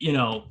it, you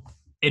know,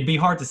 it'd be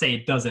hard to say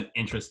it doesn't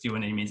interest you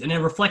in any means. And it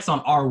reflects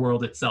on our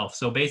world itself.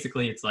 So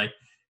basically it's like,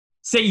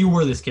 say you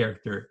were this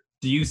character,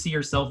 do you see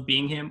yourself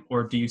being him,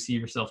 or do you see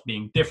yourself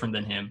being different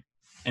than him?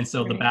 And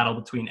so the battle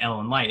between L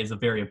and Light is a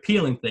very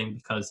appealing thing,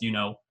 because, you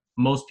know,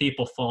 most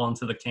people fall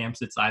into the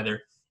camps. It's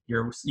either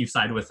you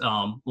side with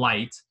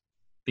Light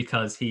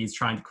because he's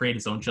trying to create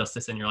his own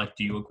justice, and you're like,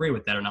 do you agree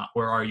with that or not?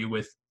 Or are you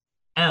with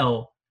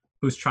L,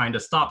 who's trying to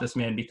stop this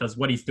man because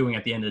what he's doing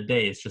at the end of the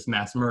day is just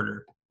mass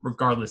murder,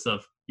 regardless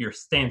of your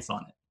stance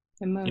on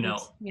it. You know,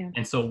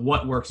 and so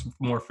what works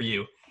more for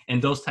you?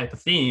 And those type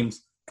of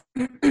themes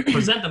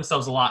present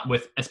themselves a lot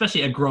with,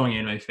 especially a growing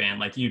anime fan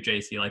like you,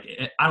 JC. Like,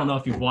 I don't know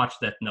if you've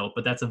watched Death Note,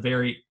 but that's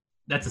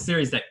a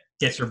series that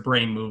gets your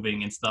brain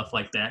moving and stuff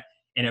like that.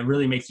 And it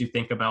really makes you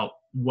think about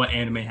what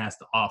anime has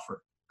to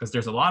offer, because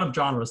there's a lot of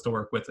genres to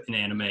work with in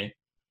anime.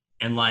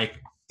 And like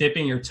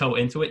dipping your toe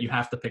into it, you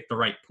have to pick the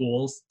right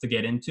pools to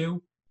get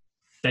into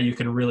that you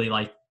can really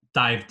like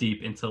dive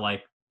deep into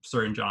like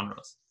certain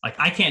genres. Like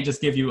I can't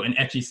just give you an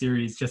ecchi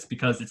series just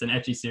because it's an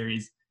ecchi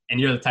series and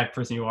you're the type of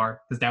person you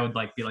are, because that would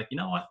like be like, you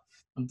know what,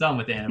 I'm done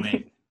with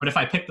anime. But if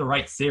I pick the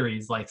right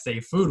series, like say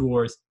Food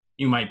Wars,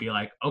 you might be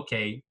like,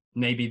 okay,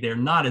 maybe they're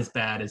not as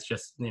bad as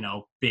just, you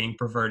know, being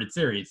perverted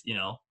series, you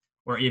know,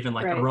 or even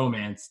like a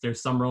romance.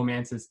 There's some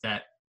romances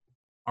that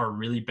are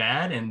really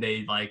bad and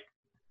they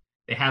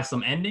have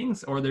some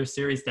endings, or there's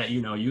series that,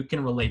 you know, you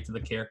can relate to the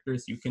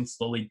characters, you can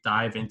slowly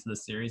dive into the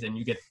series and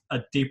you get a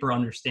deeper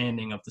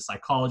understanding of the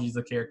psychologies of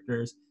the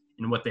characters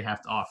and what they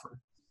have to offer,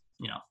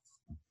 you know.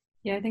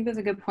 Yeah, I think that's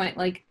a good point,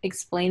 like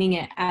explaining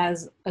it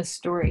as a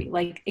story,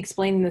 like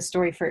explaining the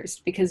story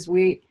first, because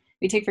we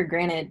take for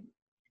granted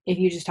if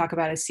you just talk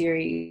about a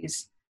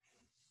series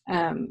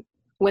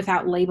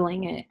without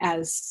labeling it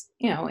as,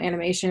 you know,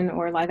 animation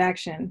or live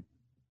action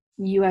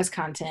US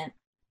content,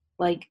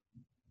 like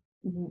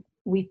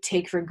we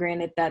take for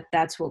granted that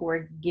that's what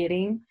we're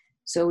getting,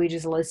 so we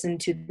just listen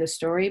to the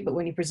story. But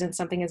when you present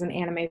something as an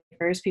anime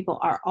first, people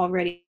are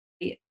already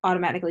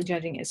automatically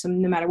judging it. So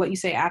no matter what you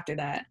say after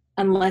that,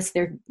 unless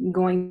they're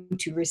going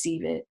to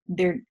receive it,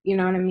 you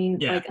know what I mean?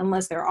 Yeah. Like,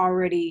 unless they're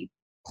already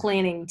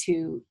planning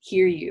to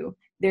hear you,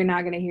 they're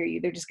not going to hear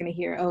you. They're just going to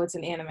hear, oh, it's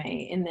an anime.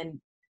 And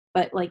then,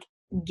 but like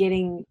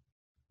getting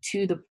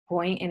to the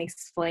point and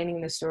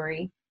explaining the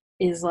story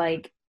is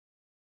like,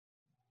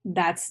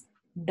 that's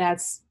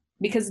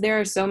because there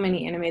are so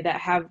many anime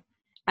that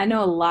I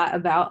know a lot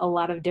about a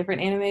lot of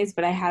different animes,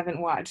 but I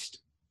haven't watched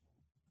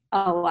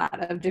a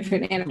lot of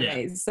different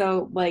animes. Yeah.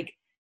 So like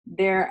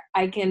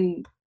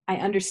I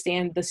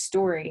understand the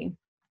story,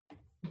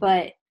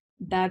 but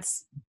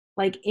that's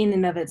like in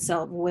and of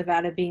itself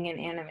without it being an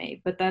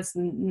anime, but that's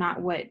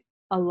not what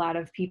a lot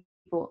of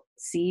people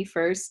see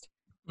first.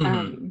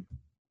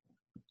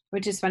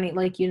 Which is funny.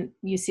 Like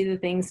you see the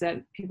things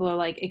that people are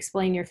like,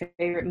 explain your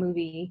favorite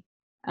movie.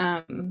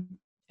 And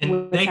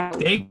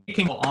they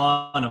can go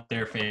on up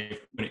their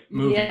favorite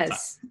movie.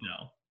 Yes,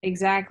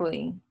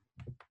 exactly.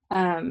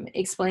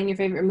 Explain your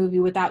favorite movie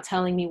without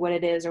telling me what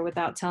it is, or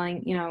without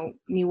telling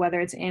me whether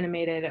it's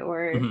animated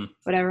or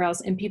whatever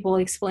else. And people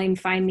explain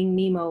Finding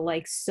Nemo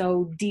like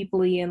so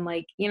deeply, and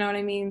like, you know what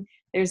I mean?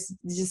 There's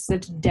just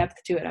such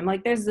depth to it. I'm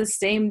like, there's the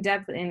same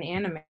depth in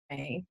anime.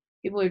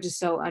 People are just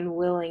so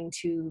unwilling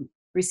to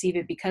receive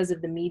it because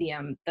of the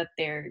medium that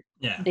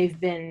they've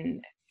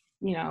been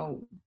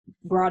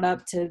brought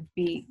up to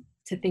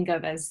think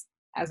of as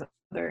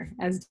different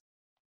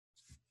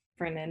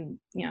and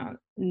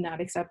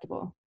not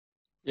acceptable.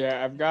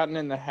 Yeah, I've gotten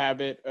in the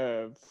habit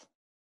of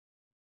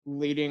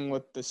leading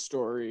with the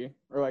story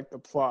or like the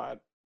plot,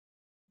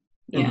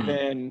 and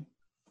then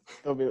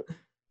they'll be,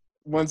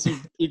 once you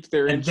pique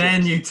their interest,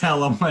 and then you tell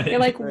them what you're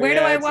like, where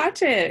do I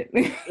watch it?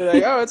 They're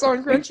like, oh, it's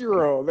on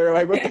Crunchyroll. They're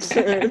like, what the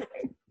fuck?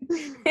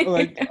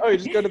 Like, oh, you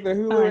just go to the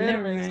Hulu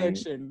anime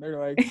section. They're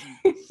like,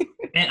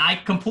 and I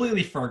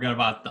completely forgot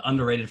about the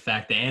underrated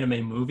fact that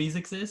anime movies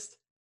exist,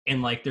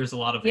 and like there's a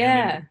lot of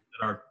anime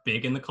that are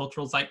big in the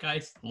cultural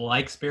zeitgeist,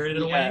 like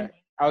Spirited Away.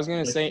 I was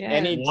gonna say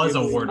any was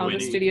award-winning. All the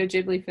Studio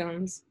Ghibli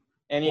films,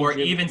 or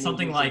even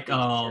something like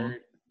A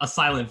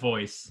Silent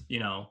Voice.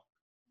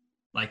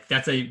 Like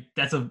that's a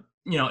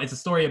it's a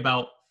story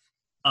about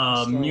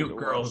a mute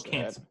girl who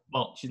can't.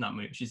 Well, she's not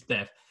mute; she's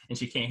deaf, and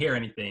she can't hear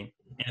anything.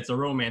 And it's a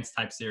romance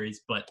type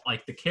series, but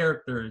like the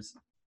characters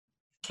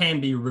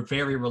can be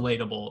very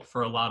relatable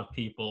for a lot of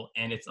people,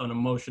 and it's an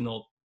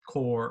emotional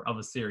core of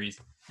a series.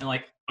 And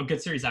like a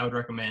good series I would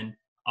recommend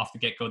off the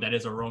get-go that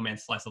is a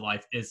romance slice of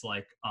life is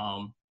like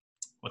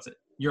what's it?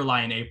 Your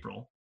Lie in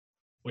April,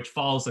 which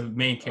follows a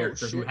main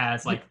character who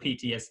has like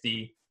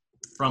PTSD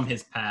from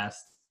his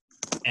past,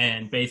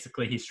 and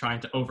basically he's trying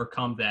to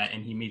overcome that,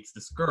 and he meets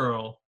this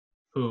girl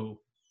who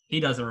he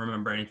doesn't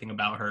remember anything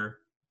about her,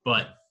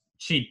 but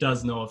she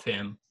does know of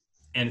him,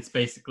 and it's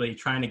basically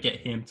trying to get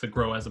him to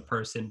grow as a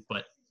person.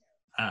 But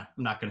I'm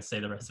not going to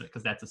say the rest of it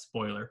because that's a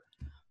spoiler.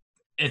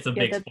 It's a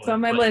big spoiler. It's on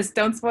my list.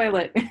 Don't spoil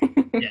it.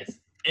 Yes,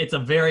 it's a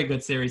very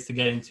good series to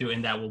get into,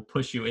 and that will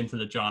push you into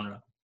the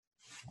genre.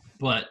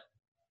 But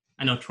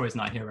I know Troy's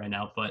not here right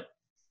now, but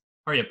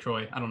hurry up,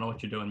 Troy. I don't know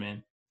what you're doing,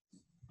 man.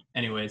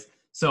 Anyways,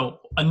 so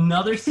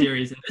another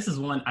series, and this is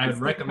one I would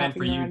recommend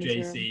for you,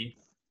 JC,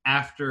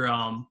 after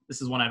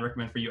this is one I'd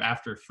recommend for you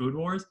after Food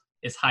Wars,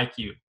 is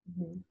Haikyuu.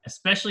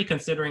 Especially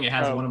considering it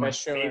has one of my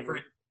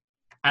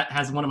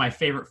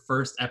favorite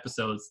first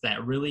episodes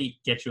that really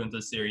get you into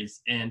the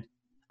series. And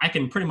I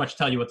can pretty much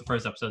tell you what the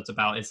first episode's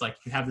about. It's like,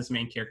 you have this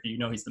main character,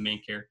 he's the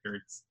main character.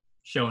 It's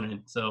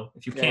shonen. So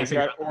if you can't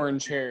figure out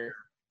orange hair,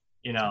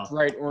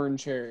 bright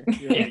orange hair.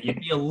 Yeah, you'd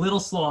be a little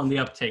slow on the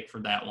uptake for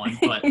that one,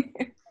 but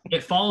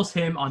it follows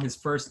him on his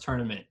first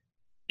tournament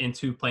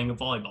into playing a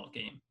volleyball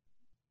game.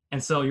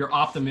 And so you're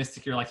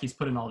optimistic. You're like, he's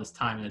put in all this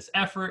time and this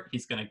effort.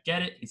 He's going to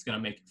get it. He's going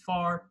to make it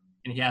far.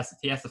 And he has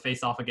to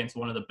face off against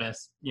one of the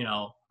best,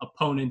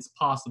 opponents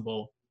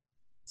possible.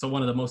 So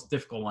one of the most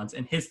difficult ones.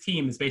 And his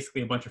team is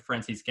basically a bunch of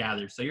friends he's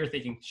gathered. So you're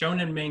thinking,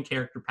 shonen main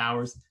character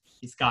powers,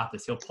 he's got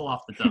this. He'll pull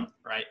off the dub,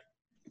 right?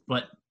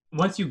 But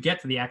once you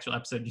get to the actual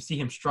episode, you see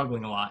him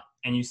struggling a lot.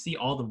 And you see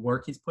all the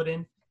work he's put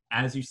in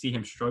as you see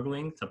him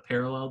struggling to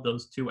parallel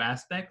those two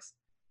aspects.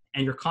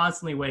 And you're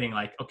constantly waiting,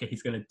 like, okay,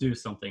 he's going to do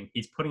something.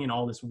 He's putting in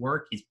all this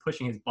work. He's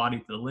pushing his body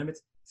to the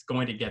limits. He's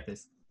going to get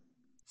this.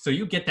 So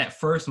you get that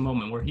first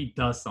moment where he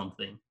does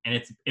something, and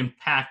it's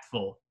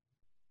impactful.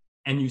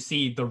 And you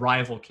see the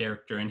rival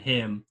character in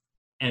him,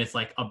 and it's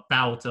like a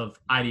bout of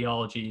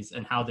ideologies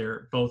and how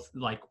they're both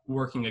like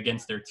working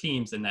against their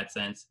teams in that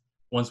sense.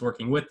 One's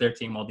working with their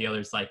team while the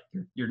other's like,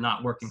 you're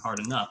not working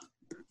hard enough.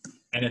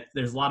 And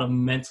there's a lot of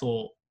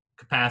mental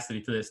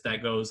capacity to this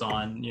that goes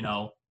on,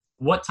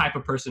 what type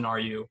of person are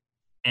you?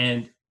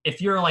 And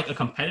if you're like a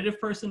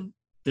competitive person,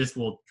 this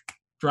will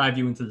drive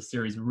you into the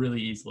series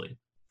really easily.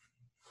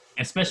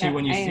 Especially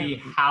when you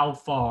see how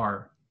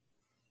far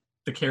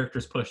the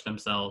characters push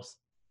themselves.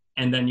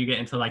 And then you get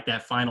into like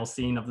that final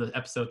scene of the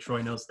episode.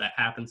 Troy knows that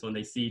happens when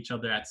they see each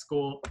other at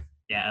school.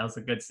 Yeah, that was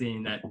a good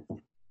scene. That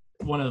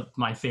one of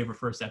my favorite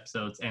first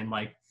episodes. And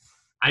like,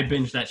 I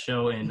binged that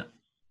show in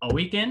a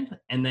weekend,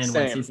 and then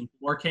when season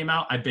 4 came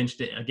out, I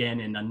binged it again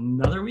in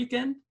another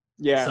weekend.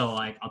 Yeah. So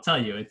like, I'll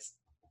tell you,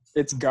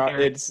 it's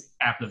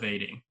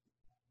captivating.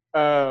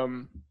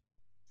 The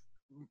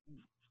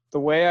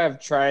way I've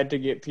tried to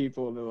get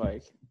people to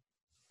like,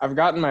 I've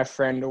gotten my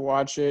friend to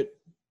watch it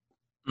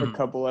a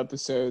couple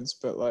episodes,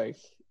 but like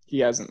he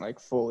hasn't like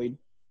fully.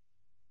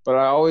 But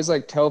I always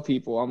like tell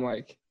people, I'm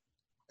like,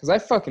 because I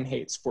fucking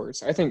hate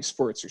sports. I think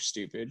sports are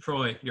stupid.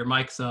 Troy, your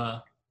mic's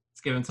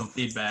it's giving some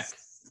feedback.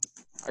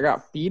 I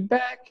got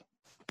feedback?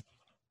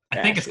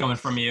 I think it's coming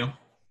from you.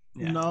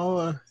 Yeah.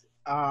 No,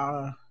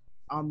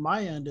 on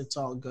my end it's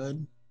all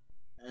good.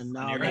 And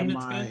now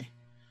that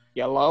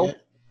yellow.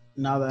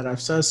 Now that I've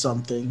said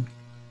something,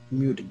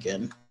 mute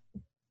again.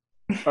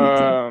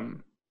 All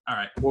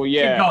right. Well,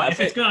 yeah. Keep going. If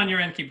it's good on your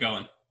end, keep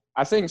going.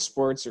 I think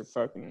sports are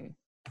fucking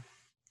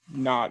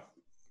not.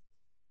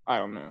 I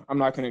don't know. I'm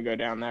not gonna go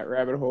down that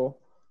rabbit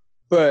hole,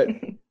 but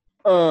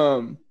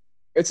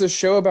it's a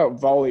show about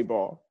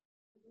volleyball,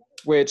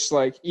 which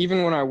like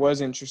even when I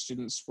was interested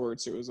in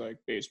sports, it was like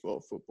baseball,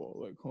 football,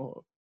 like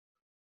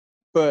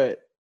but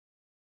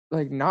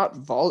like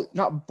not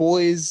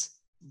boys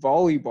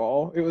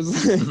volleyball. It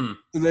was like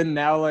then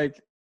now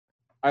like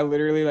I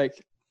literally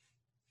like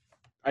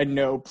I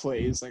know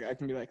plays, like I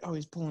can be like, oh,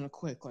 he's pulling a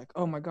quick, like,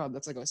 oh my god,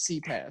 that's like a C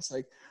pass.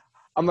 Like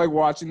I'm like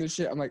watching this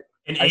shit, I'm like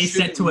an A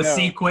set to a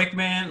C quick,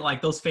 man,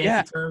 like those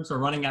fancy terms are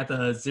running at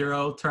the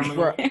zero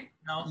terminal.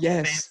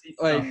 Yes,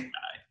 like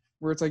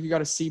where it's like you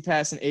got a C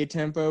pass and A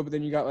tempo, but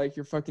then you got like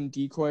your fucking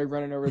decoy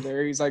running over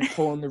there. He's like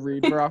pulling the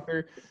read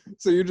blocker,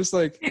 so you're just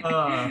like,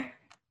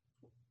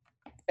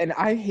 and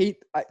I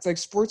hate. It's like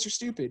sports are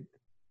stupid,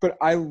 but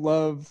I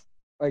love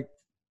like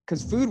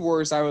because Food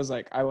Wars. I was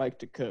like, I like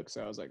to cook,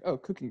 so I was like, oh,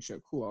 cooking show,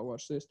 cool. I'll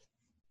watch this.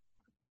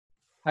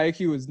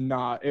 Haikyuu was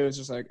not. It was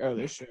just like, oh,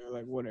 this show,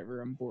 like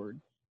whatever. I'm bored.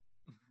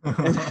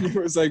 And it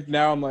was like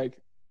now I'm like,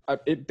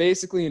 it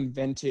basically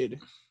invented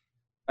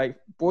like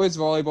boys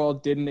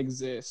volleyball didn't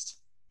exist.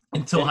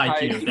 Until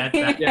Haikyuu.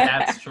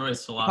 That's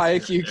Troy's philosophy.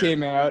 Haikyuu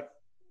came out,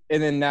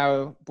 and then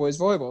now boys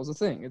volleyball is a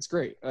thing. It's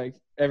great. Like,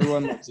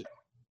 everyone loves it.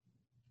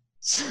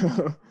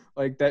 So,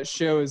 like, that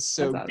show is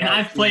so good. And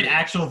I've played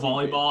actual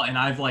volleyball, and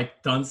I've,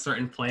 like, done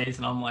certain plays,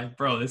 and I'm like,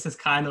 bro, this is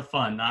kind of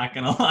fun, not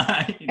gonna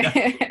lie.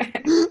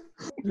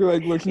 You're,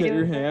 like, looking at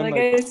your hand.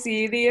 Like, I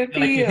see the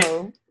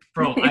appeal. Like,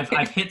 bro,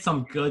 I've hit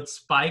some good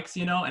spikes,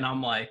 you know, and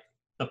I'm like,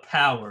 the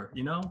power,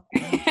 you know?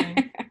 You know what I'm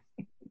saying?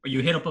 Or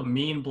you hit up a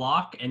mean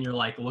block and you're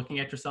like looking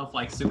at yourself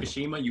like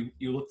Tsukishima.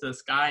 You look to the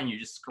sky and you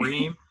just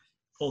scream,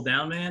 pull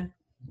down, man.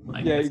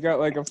 Like, yeah, you got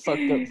like a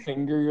fucked up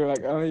finger. You're like,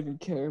 I don't even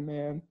care,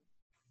 man.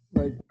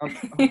 Like,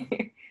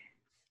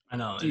 I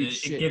know. Dude,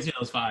 it gives you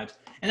those vibes.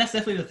 And that's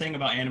definitely the thing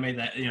about anime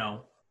that, you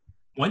know,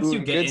 once you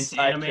get into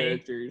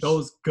anime,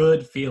 those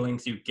good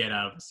feelings you get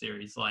out of a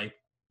series. Like,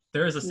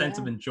 there is a sense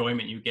of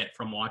enjoyment you get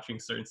from watching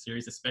certain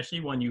series, especially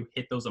when you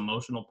hit those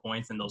emotional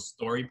points and those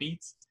story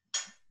beats.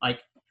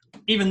 Like,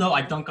 even though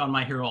I dunk on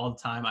My Hero all the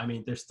time, I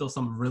mean, there's still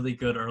some really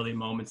good early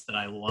moments that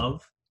I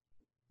love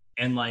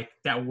and, like,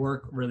 that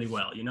work really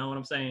well. You know what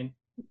I'm saying?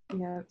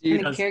 Yeah.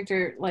 And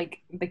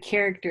the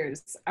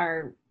characters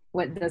are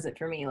what does it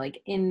for me.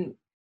 Like, in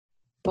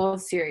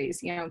both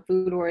series, you know,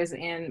 Food Wars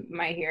and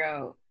My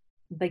Hero,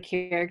 the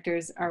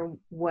characters are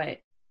what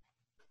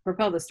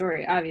propel the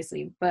story,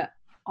 obviously, but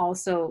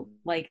also,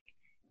 like,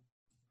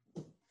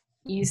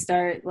 you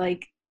start,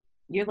 like,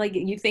 you're like,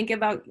 you think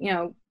about, you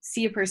know,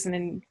 see a person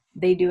and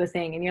they do a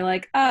thing and you're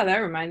like, oh, that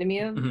reminded me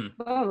of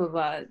blah blah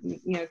blah,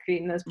 you know,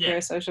 creating those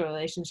parasocial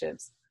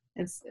relationships.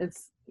 It's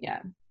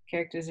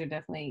characters are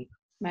definitely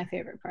my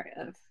favorite part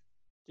of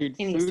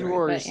any Food story,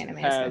 Wars but anime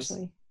has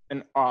especially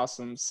an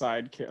awesome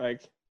side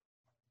like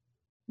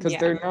because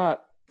they're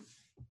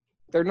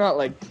not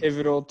like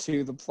pivotal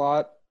to the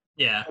plot,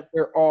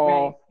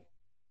 but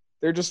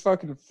they're just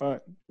fucking fun,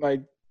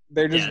 like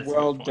they're just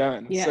well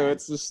done. So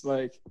it's just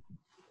like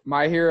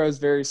My Hero is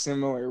very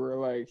similar, where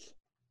like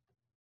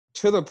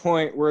to the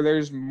point where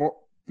there's more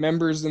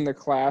members in the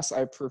class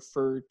I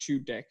prefer to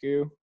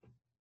Deku,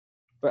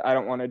 but I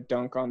don't want to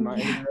dunk on My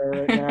Hero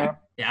right now.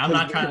 Yeah, I'm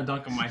not trying to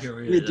dunk on My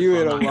Hero either. We do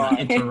it a lot.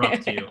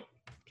 Interrupt you,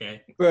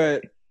 okay?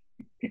 But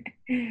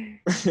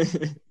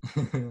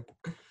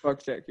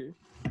fuck Deku.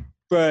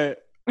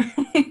 But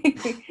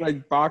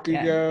like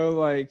Bakugo,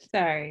 like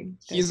sorry,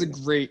 he's a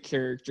great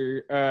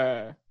character.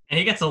 And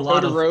he gets a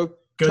lot of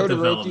good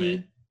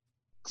development.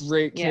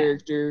 Great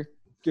character,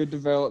 good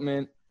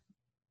development.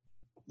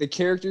 The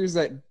characters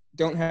that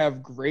don't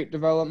have great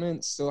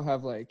development still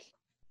have like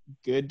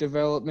good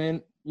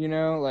development, you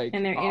know, like,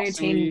 and they're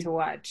entertaining to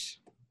watch.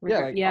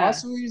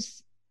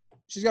 Asui's,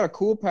 she's got a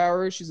cool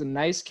power. She's a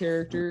nice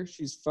character.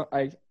 She's fun.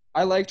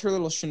 I liked her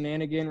little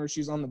shenanigan where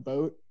she's on the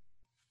boat.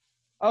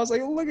 I was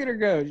like, look at her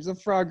go. She's a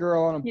frog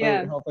girl on a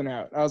boat helping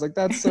out. I was like,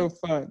 that's so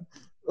fun.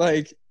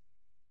 Like,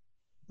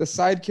 the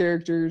side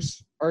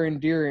characters are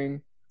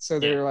endearing, so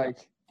they're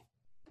like,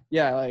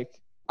 like,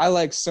 I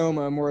like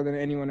Soma more than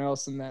anyone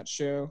else in that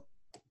show.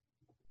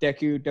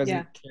 Deku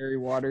doesn't carry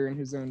water in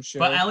his own show.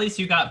 But at least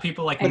you got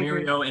people like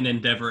Mirio and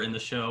Endeavor in the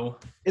show.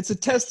 It's a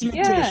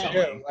testament to the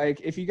show.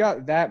 Like, if you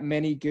got that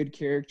many good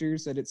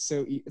characters, that it's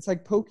so it's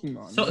like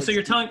Pokemon. So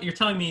you're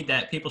telling me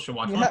that people should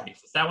watch One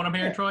Piece? Is that what I'm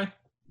hearing, Troy?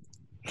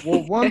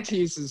 Well, One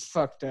Piece is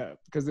fucked up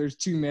because there's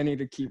too many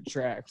to keep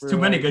track. Too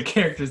many good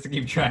characters to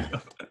keep track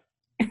of.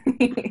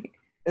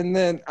 And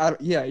then,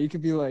 you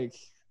could be like,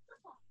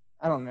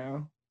 I don't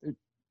know,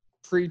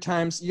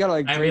 pre-times. You gotta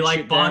like. I mean,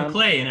 like Bon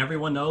Clay, and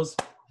everyone knows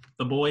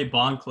the boy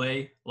Bon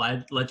Clay,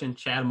 legend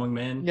Chad among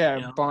men. Yeah,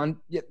 you know? Bon.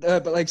 Yeah,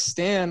 but like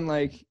Stan,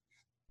 like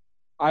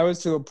I was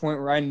to a point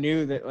where I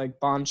knew that like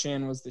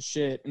Bon-chan was the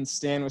shit, and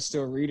Stan was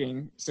still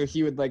reading, so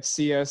he would like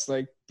see us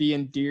like be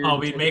endeared. Oh,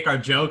 we'd make our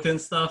jokes and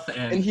stuff,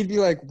 and he'd be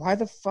like, "Why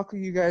the fuck are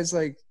you guys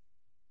like?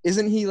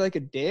 Isn't he like a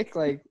dick?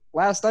 Like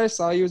last I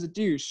saw, he was a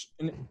douche."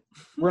 And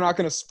we're not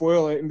gonna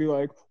spoil it and be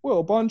like,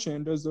 "Well,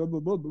 Bon-chan does blah blah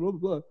blah blah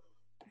blah."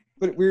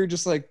 But we were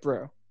just like,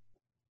 bro.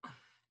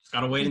 Just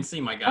gotta wait and see,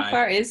 my guy. How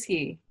far is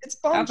he? It's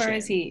Bon-chan. How far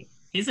is he?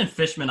 He's in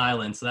Fishman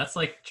Island, so that's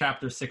like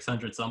chapter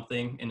 600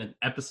 something. In the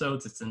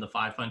episodes, it's in the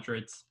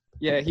 500s.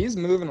 Yeah, he's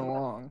moving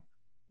along.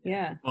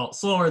 Yeah. Well,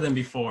 slower than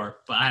before,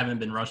 but I haven't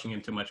been rushing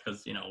him too much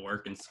because,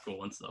 work and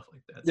school and stuff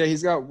like that. Yeah,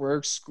 he's got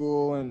work,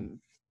 school, and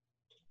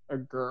a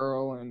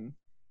girl, and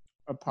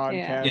a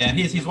podcast. Yeah,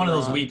 he's one of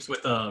those weeps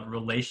with a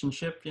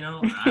relationship, I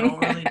don't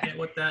really get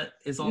what that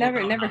is all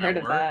about. Never heard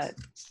of that.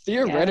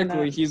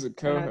 Theoretically, he's a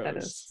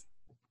co-host.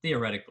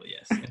 Theoretically,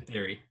 yes. In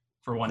theory.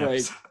 For one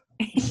episode.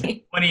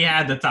 When he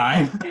had the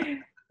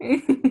time.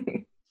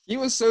 He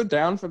was so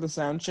down for the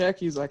sound check.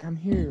 He's like, I'm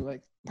here.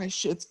 Like, my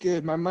shit's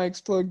good. My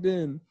mic's plugged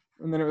in.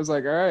 And then it was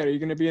like, all right, are you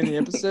going to be in the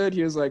episode?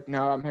 He was like,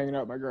 no, I'm hanging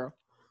out with my girl.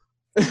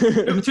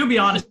 To be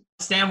honest,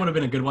 Stan would have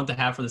been a good one to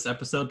have for this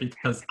episode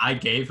because I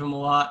gave him a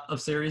lot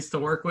of series to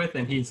work with,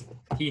 and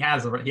he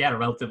had a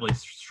relatively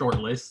short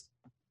list.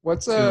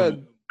 What's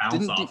to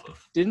bounce off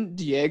of. Didn't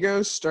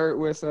Diego start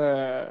with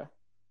JoJo?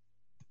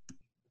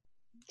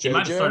 He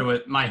might have started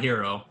with My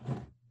Hero.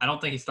 I don't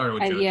think he started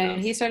with JoJo. Yeah,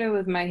 he started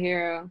with My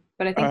Hero,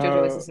 but I think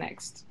JoJo was his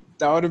next.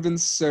 That would have been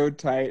so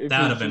tight.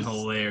 That would have been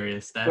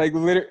hilarious. Like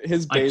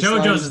his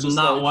JoJo's is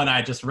not one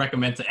I just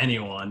recommend to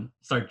anyone.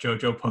 Start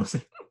JoJo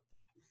posting.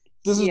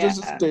 This is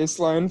just his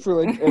baseline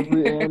for like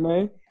every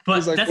anime.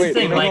 But that's the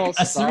thing. Like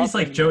a series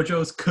like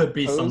JoJo's could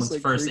be someone's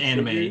first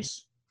anime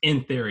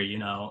in theory,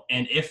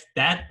 And if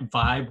that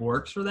vibe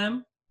works for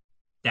them,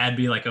 that'd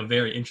be like a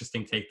very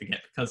interesting take to get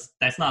because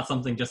that's not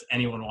something just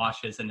anyone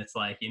watches. And it's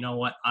like, you know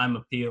what? I'm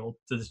appealed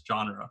to this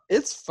genre.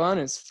 It's fun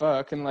as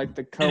fuck. And like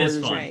the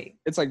colors,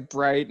 it's like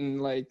bright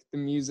and like the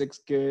music's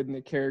good and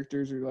the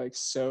characters are like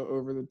so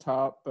over the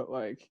top. But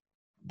like,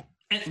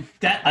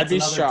 that's I'd be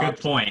another shocked.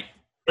 Good point.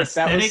 If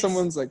that was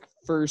someone's like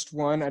first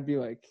one, I'd be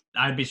like,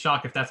 I'd be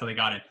shocked if that's how they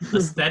got it.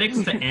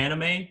 Aesthetics to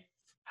anime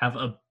have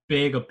a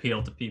big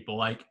appeal to people.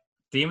 Like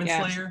Demon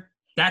Slayer.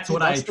 That's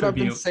what I attribute. That's what I've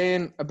been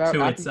saying about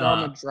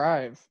Akudama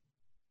Drive.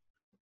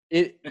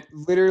 It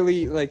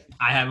literally like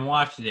I haven't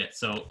watched it yet,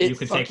 so you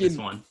can take this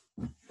one.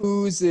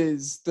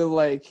 Oozes the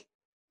like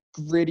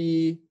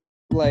gritty,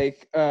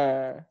 like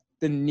the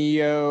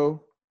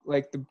Neo,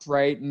 like the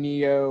bright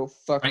Neo,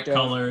 fucked bright up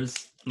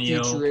colors,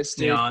 Neo,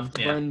 futuristic, neon,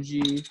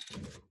 grungy,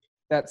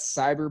 that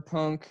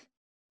cyberpunk,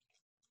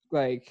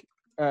 like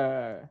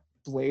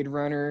Blade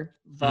Runner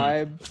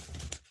vibe.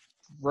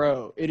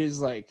 Bro, it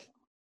is like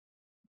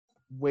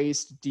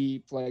waist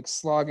deep, like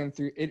slogging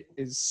through. It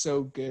is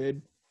so good.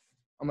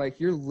 I'm like,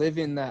 you're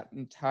living that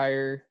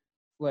entire,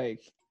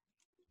 like,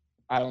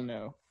 I don't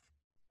know.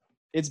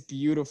 It's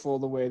beautiful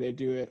the way they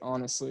do it,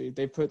 honestly.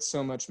 They put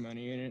so much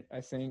money in it,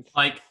 I think.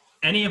 Like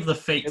any of the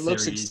Fate series. It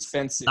looks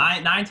expensive.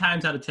 9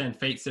 times out of 10,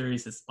 Fate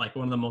series is like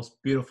one of the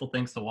most beautiful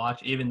things to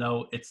watch, even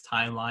though its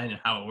timeline and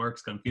how it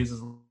works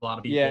confuses a lot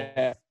of people.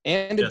 Yeah,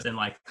 and just in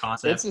like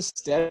concept. It's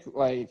aesthetic,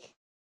 like,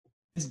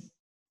 it's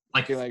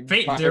like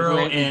Fate Zero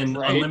and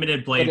bright,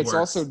 Unlimited Blade but it's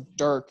works. Also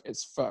dark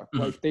as fuck.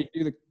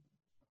 Mm-hmm. Like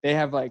they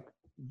have like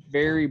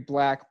very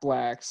black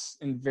blacks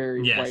and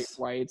very white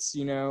whites.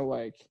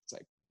 Like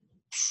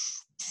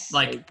it's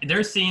like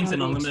there's scenes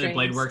in Unlimited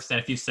Blade Works that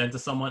if you send to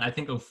someone, I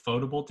think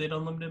Ufotable did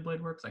Unlimited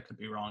Blade Works. I could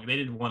be wrong. They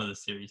did one of the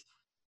series,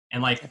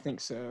 and like I think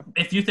so.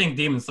 If you think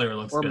Demon Slayer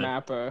looks or good,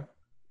 Mappa,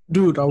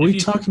 dude, are we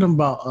talking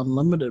about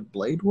Unlimited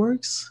Blade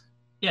Works?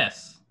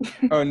 Yes.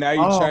 Oh, now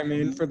you chime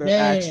in for the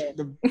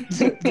action,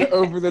 the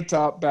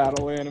over-the-top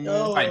battle anime.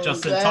 All right,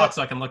 Justin, talk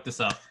so I can look this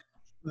up.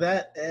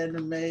 That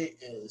anime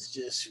is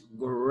just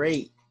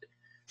great.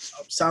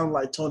 I sound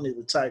like Tony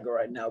the Tiger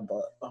right now,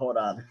 but hold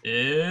on.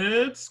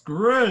 It's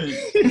great.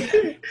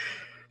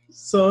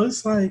 So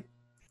it's like,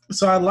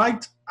 I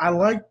liked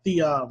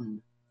the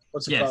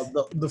what's it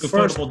called? The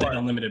first part.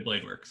 Unlimited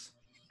Blade Works.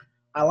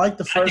 I like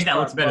the first. I think that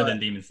looks better than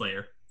Demon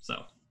Slayer.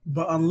 So,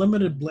 but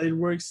Unlimited Blade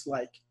Works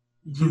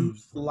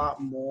used a lot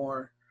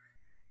more.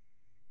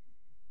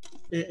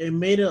 It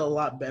made it a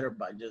lot better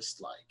by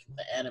just like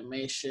the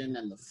animation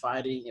and the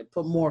fighting. It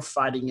put more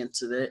fighting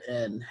into it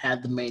and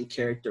had the main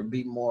character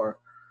be more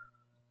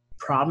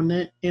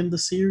prominent in the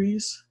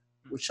series,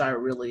 which I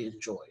really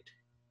enjoyed.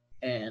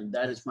 And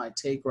that is my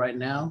take right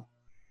now.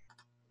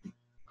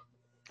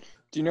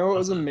 Do you know what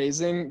was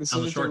amazing? This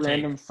is just a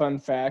random fun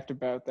fact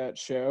about that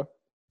show.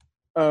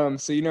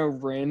 So you know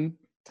Rin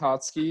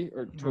Totsuki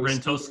or Rin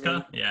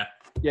Toska? Yeah.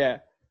 Yeah.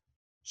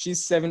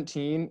 She's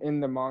 17 in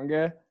the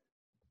manga.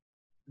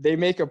 They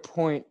make a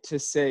point to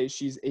say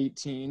she's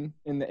 18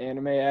 in the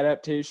anime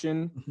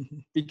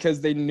adaptation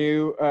because they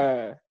knew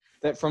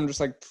that from just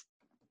like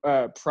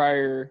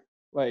prior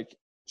like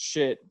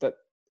shit that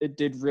it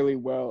did really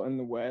well in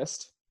the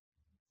West.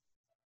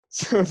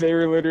 So they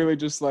were literally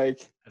just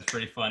like, that's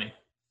pretty funny.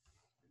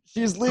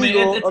 She's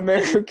legal, it's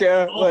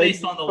America. All like,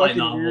 based on the light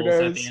novels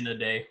weirdos. At the end of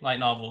the day. Light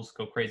novels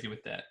go crazy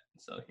with that.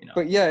 So, you know.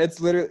 But yeah, it's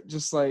literally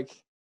just like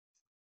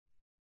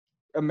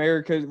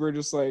America, we're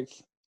just like,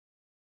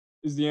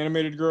 is the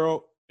animated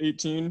girl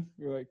 18?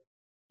 You're like,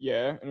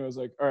 yeah. And it was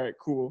like, all right,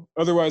 cool.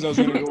 Otherwise, I was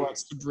going to go watch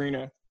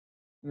Sabrina.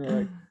 And you're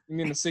like, you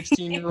mean the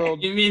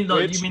 16-year-old? You mean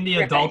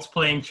the adults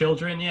playing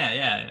children?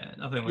 Yeah.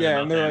 Nothing weird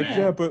about and they're that, like, man.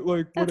 yeah, but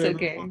like, whatever.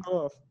 Okay. Fuck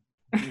off.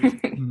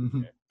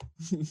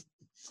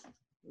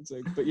 It's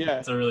like, but yeah.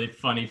 It's a really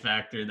funny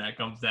factor that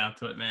comes down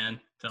to it, man. I'm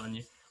telling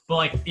you. But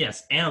like,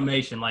 yes,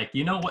 animation. Like,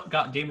 you know what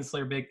got Demon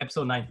Slayer big?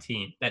 Episode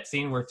 19. That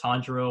scene where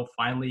Tanjiro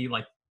finally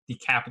like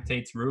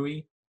decapitates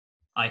Rui.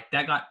 Like,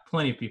 that got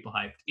plenty of people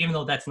hyped. Even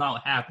though that's not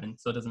what happened,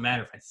 so it doesn't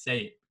matter if I say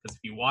it. Because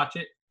if you watch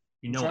it,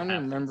 you know what happens. I'm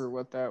trying to remember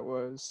what that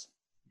was.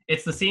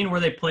 It's the scene where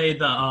they play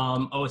the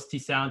OST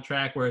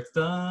soundtrack where it's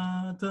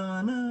da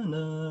da na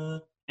na,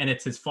 and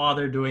it's his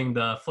father doing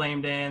the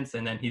flame dance,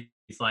 and then he's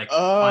like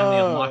finally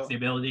unlocks the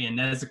ability, and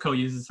Nezuko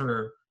uses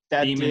her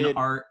demon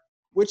art,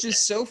 which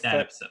is so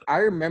fun. I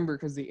remember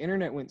because the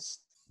internet went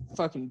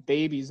fucking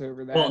babies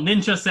over that. Well,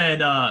 Ninja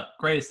said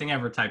greatest thing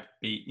ever type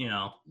beat, you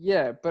know.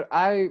 Yeah, but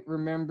I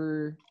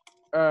remember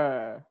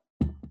oh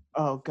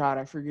god,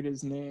 I forget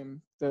his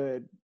name.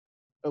 The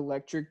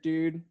electric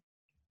dude.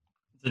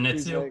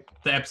 Zenitsu, like,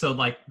 the episode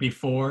like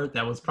before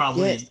that was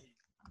probably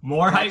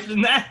more hype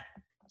than that.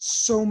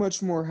 So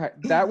much more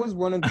hype. That was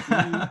one of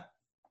the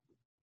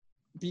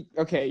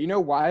okay, you know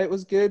why it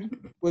was good?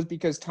 Was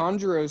because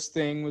Tanjiro's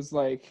thing was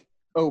like,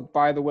 oh,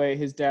 by the way,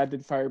 his dad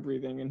did fire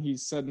breathing and he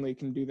suddenly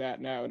can do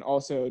that now. And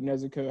also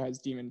Nezuko has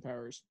demon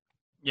powers.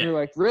 Yeah. You're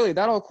like, really?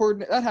 That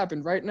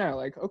happened right now.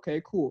 Like,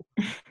 okay, cool.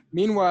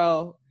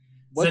 Meanwhile,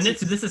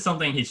 Zenitsu, this is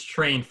something he's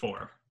trained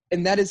for.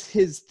 And that is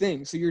his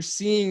thing. So you're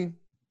seeing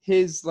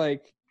his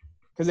like,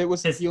 because it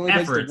was he only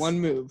does the one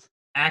move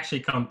actually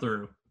come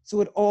through.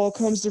 So it all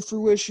comes to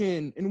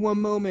fruition in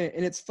one moment,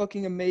 and it's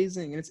fucking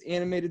amazing, and it's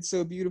animated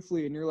so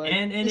beautifully, and you're like,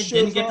 and it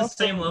didn't get the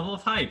same level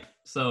of hype.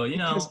 So you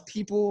know, because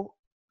people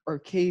are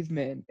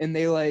cavemen, and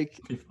they like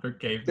people are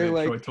cavemen. They're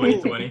like,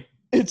 2020.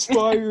 It's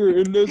fire,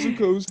 and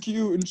Nezuko's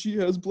cute, and she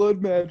has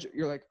blood magic.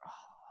 You're like,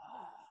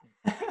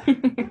 oh.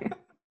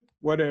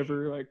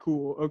 Whatever, like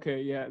cool,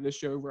 okay, yeah, this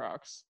show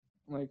rocks.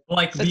 Like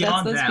but beyond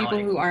that's those that, people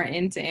like, who aren't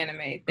into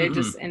anime. They're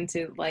just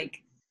into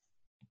like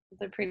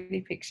the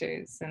pretty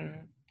pictures and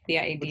the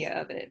idea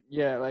of it.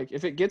 Yeah, like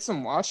if it gets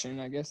them watching,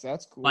 I guess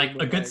that's cool. Like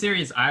a good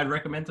series I'd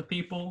recommend to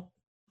people,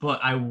 but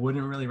I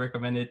wouldn't really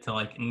recommend it to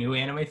like new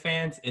anime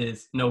fans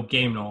is No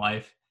Game No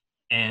Life.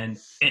 And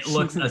it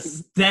looks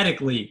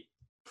aesthetically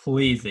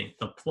pleasing.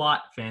 The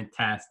plot,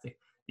 fantastic.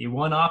 The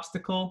one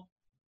obstacle,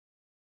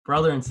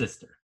 brother and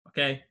sister.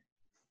 Okay?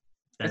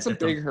 That's a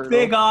big hurdle.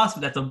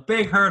 That's a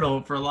big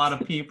hurdle for a lot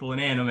of people in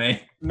anime.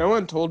 No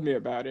one told me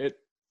about it.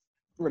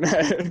 When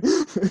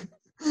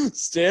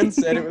Stan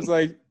said it was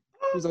like,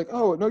 he was like,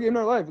 oh, No Game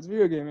No Life. It's a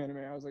video game anime.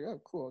 I was like, oh,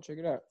 cool. I'll check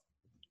it out.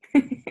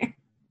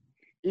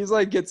 he's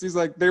like,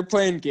 they're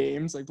playing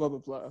games, like, blah, blah,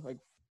 blah. Like,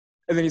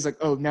 and then he's like,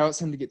 oh, now it's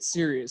time to get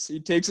serious. So he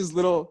takes his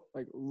little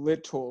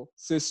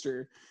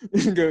sister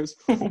and goes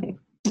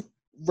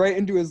right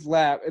into his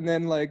lap. And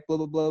then, like, blah,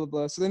 blah, blah, blah,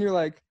 blah. So then you're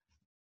like,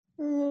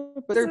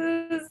 but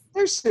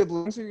they're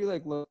siblings. So you're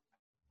like, look.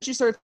 She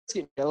starts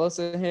getting jealous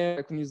at him,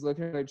 like, when he's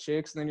looking at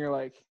chicks. And then you're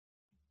like,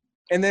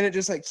 and then it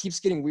just like keeps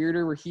getting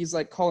weirder where he's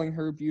like calling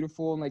her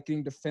beautiful and like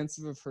getting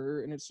defensive of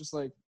her. And it's just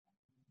like,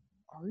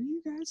 are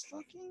you guys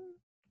fucking?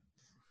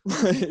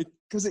 Like,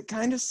 because it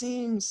kind of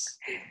seems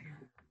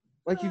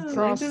like you've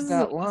crossed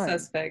that line.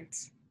 Suspect.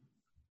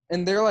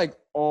 And they're like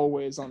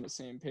always on the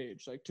same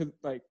page, like to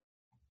like,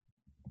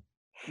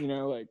 you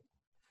know, like.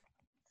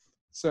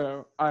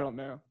 So I don't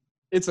know.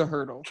 It's a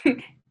hurdle.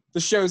 The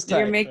show's tight.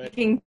 You're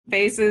making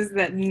faces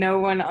that no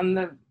one on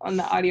the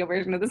audio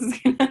version of this is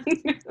gonna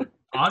understand.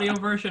 Audio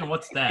version?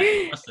 What's that?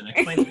 Justin,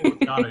 explain to me what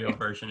the audio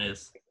version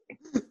is.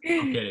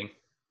 I'm kidding.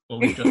 We'll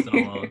leave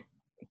Justin alone.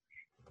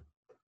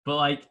 But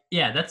like,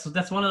 yeah, that's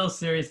one of those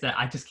series that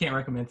I just can't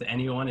recommend to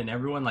anyone and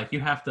everyone. Like,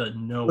 you have to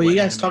know. Well, you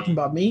guys talking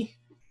about me?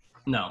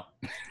 No.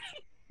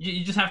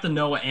 You just have to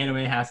know what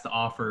anime has to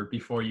offer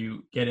before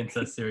you get into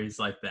a series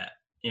like that.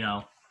 You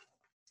know.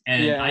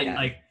 And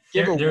like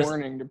give a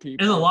warning to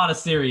people. There's a lot of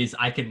series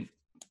I can,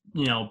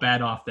 you know,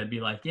 bat off that'd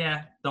be like,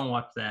 yeah, don't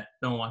watch that,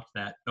 don't watch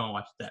that, don't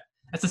watch that.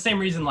 That's the same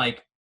reason,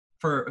 like,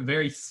 for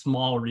very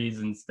small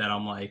reasons that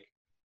I'm like,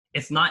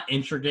 it's not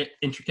intricate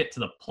to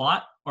the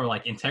plot or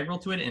like integral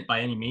to it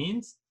by any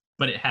means,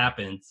 but it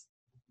happens.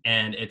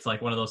 And it's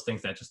like one of those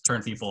things that just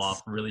turn people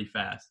off really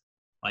fast.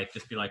 Like,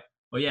 just be like,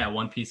 oh yeah,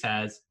 One Piece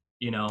has,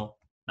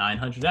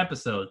 900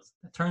 episodes.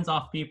 That turns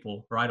off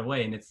people right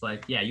away. And it's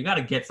like, yeah, you got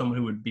to get someone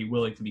who would be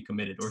willing to be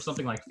committed, or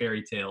something like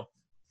Fairy Tail,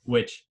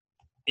 which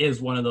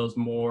is one of those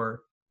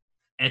more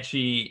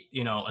ecchi,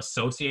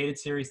 associated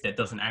series that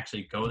doesn't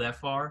actually go that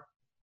far.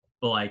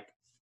 But like,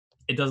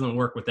 it doesn't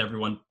work with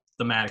everyone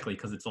thematically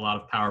because it's a lot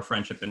of power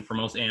friendship. And for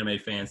most anime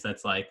fans,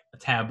 that's like a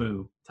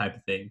taboo type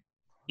of thing,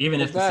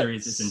 even if the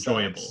series is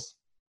enjoyable.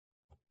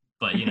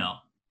 But,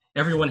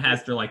 everyone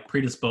has their like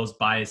predisposed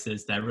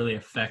biases that really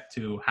affect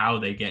to how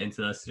they get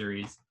into the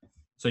series.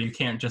 So you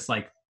can't just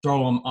like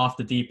throw them off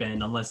the deep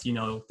end unless,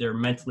 they're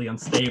mentally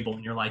unstable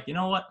and you're like, you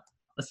know what,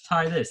 let's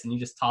try this. And you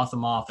just toss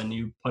them off and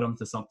you put them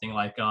to something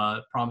like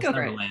Promised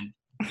Neverland,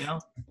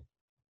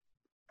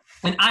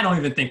 And I don't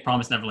even think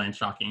Promised Neverland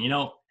shocking. I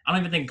don't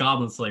even think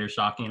Goblin Slayer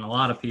shocking. And a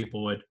lot of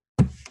people would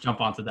jump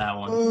onto that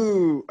one.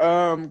 Ooh,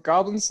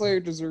 Goblin Slayer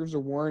deserves a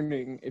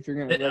warning if you're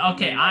gonna.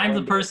 Okay, I'm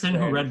the person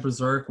who read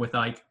Berserk with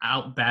like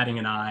out batting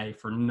an eye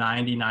for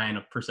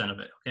 99% of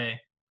it. Okay.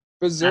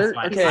 Berserk.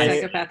 Okay. He's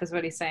a psychopath, is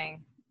what he's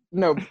saying.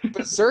 No,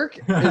 Berserk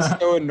is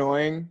so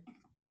annoying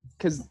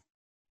because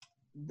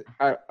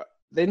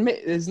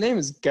his name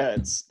is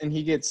Guts and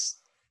he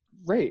gets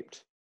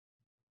raped.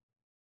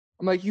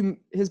 I'm like,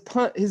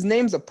 his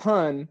name's a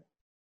pun.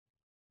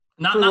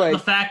 Not the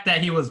fact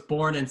that he was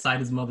born inside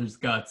his mother's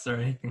guts or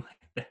anything like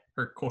that.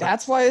 Her corpse.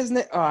 That's why his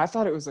name. Oh, I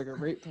thought it was like a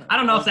rape pun. I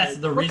don't know if that's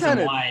the reason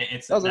why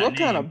it's. I was like, what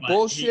kind of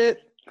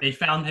bullshit? They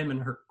found him in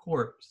her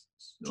corpse,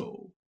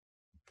 so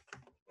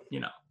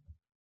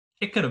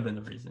it could have been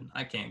the reason.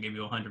 I can't give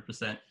you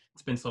 100%.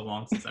 It's been so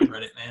long since I've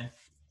read it, man.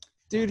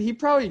 Dude, he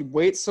probably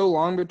waits so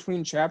long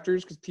between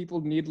chapters because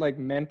people need like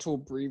mental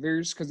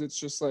breathers because it's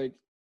just like.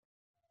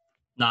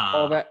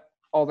 Nah.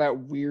 All that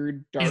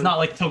weird. Dark... He's not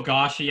like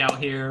Togashi out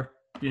here.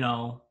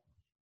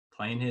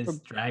 Playing his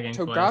Dragon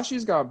Quest.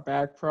 Togashi's got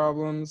back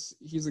problems.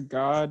 He's a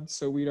god,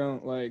 so we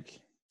don't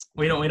like.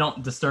 We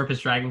don't disturb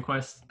his Dragon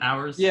Quest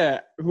hours. Yeah,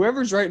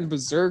 whoever's writing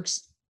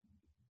Berserk's.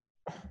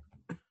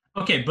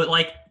 Okay, but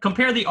like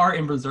compare the art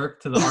in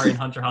Berserk to the art in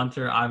Hunter x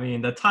Hunter. I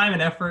mean, the time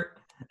and effort,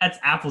 that's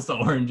apples to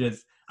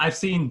oranges. I've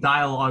seen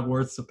dialogue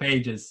worth of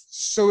pages.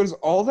 So is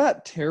all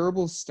that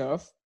terrible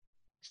stuff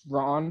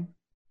drawn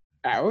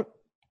out?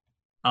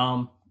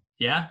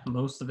 Yeah,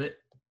 most of it.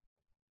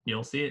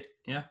 You'll see it.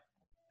 Yeah.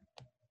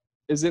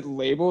 Is it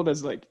labeled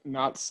as like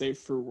not safe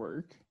for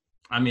work?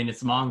 I mean,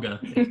 it's manga.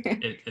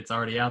 It's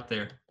already out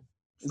there.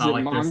 It's not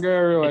like manga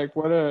or like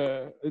what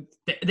a?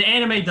 The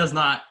anime does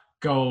not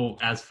go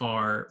as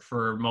far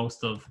for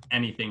most of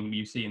anything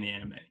you see in the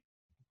anime,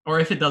 or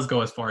if it does go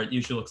as far, it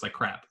usually looks like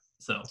crap.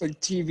 So it's like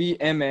TV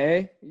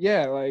MA,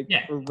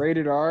 or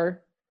rated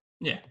R.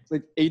 Yeah, it's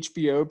like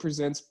HBO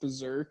presents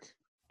Berserk.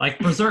 Like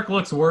Berserk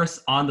looks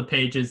worse on the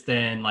pages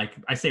than I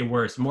say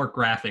worse, more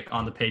graphic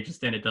on the pages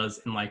than it does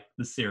in like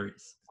the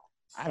series.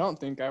 I don't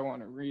think I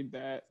want to read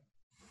that.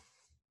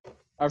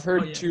 I've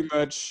heard too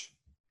much.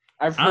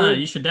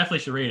 You should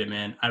definitely read it,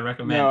 man. I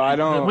recommend. No, I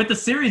don't. With the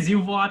series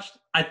you've watched,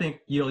 I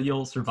think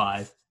you'll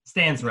survive.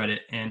 Stan's read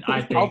it, and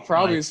I think I'll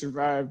probably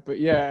survive. But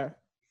yeah,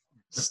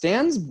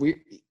 Stan's weird.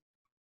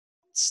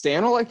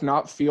 Stan will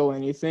not feel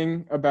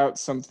anything about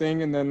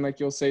something, and then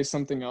you'll say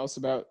something else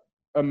about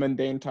a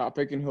mundane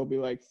topic, and he'll be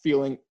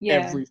feeling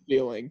every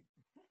feeling.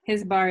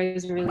 His bar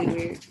is really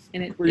weird,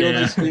 and you'll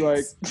just be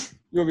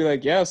you'll be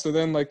yeah. So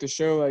then the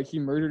show he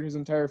murdered his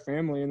entire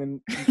family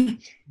and then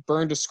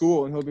burned a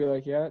school, and he'll be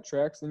yeah, it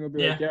tracks. And he'll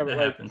be yeah, but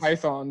happens.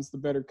 Python's the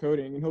better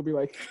coding, and he'll be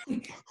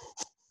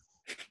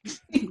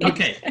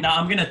okay, now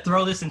I'm gonna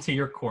throw this into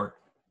your court.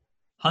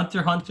 Hunter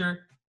x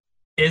Hunter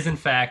is in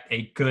fact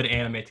a good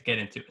anime to get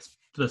into,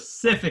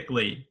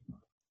 specifically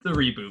the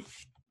reboot.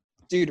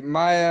 Dude,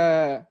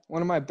 my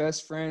one of my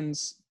best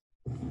friends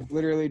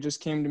literally just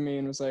came to me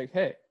and was like,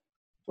 "Hey,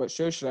 what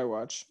show should I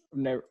watch?"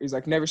 He's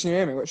never seen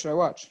anime. What should I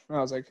watch? And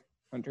I was like,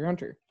 Hunter x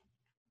Hunter.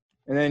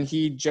 And then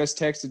he just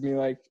texted me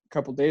a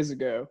couple days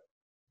ago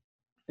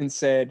and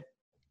said,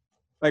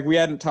 we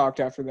hadn't talked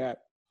after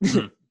that.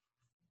 Mm-hmm.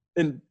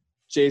 And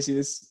JC,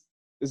 this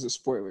is a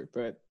spoiler,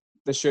 but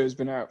the show's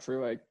been out for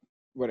 9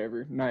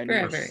 years.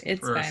 Forever.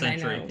 It's fine. I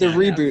know. The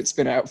reboot's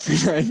been out for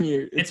 9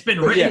 years. It's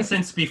been written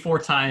since before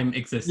time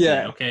existed.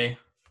 Yeah. Okay.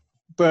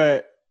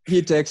 But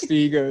he texted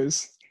me. He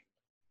goes,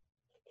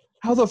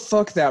 "How the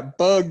fuck that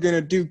bug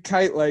gonna do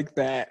kite like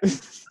that?"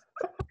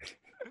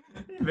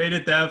 Made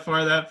it that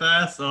far that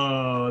fast?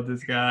 Oh,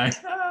 this guy.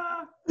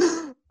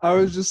 I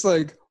was just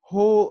first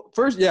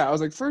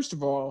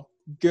of all,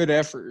 good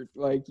effort.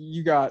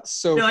 You got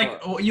so far.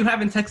 Oh, you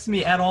haven't texted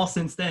me at all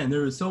since then.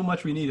 There is so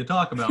much we need to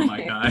talk about, my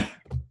guy.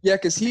 Yeah,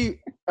 because he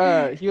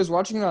was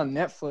watching it on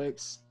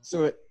Netflix,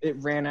 so it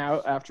ran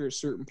out after a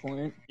certain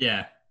point.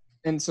 Yeah.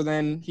 And so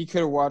then he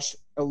could have watched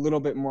a little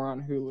bit more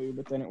on Hulu,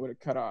 but then it would have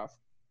cut off.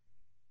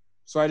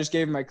 So I just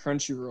gave him my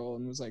Crunchyroll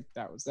and was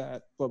that was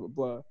that, blah, blah,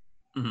 blah.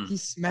 Mm-hmm. He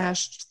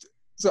smashed.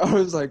 So I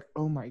was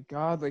oh my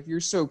God, you're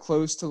so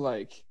close to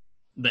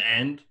the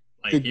end?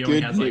 Like, the he only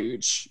good has like,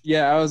 mooch.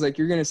 Yeah, I was like,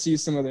 you're gonna see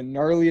some of the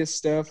gnarliest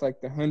stuff,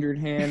 like the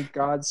 100-hand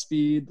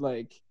Godspeed.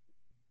 Like,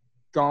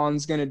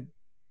 Gon's gonna,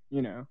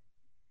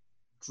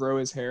 grow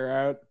his hair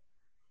out.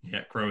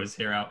 yeah, grow his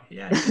hair out.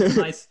 Yeah,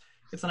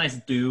 it's a nice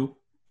do,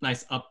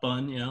 nice up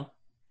bun,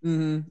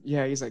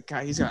 Yeah, he's like,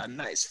 God, he's got a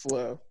nice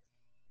flow.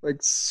 Like,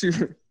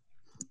 super.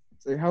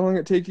 It's like, how long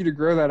it take you to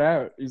grow that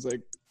out? He's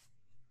like,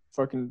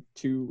 fucking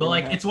 2. But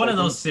like, it's one of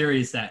those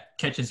series that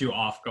catches you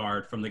off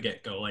guard from the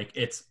get go. Like,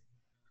 it's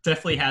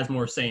definitely has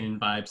more seinen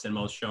vibes than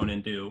most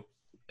shonen do,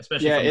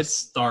 especially from the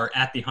start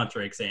at the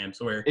Hunter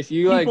exams, where if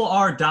you people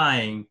are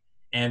dying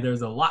and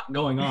there's a lot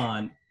going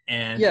on,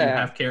 and you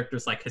have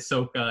characters like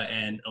Hisoka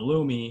and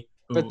Illumi,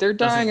 but they're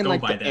dying in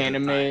like the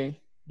anime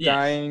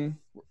dying.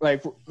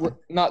 Like,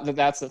 not that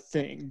that's a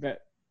thing,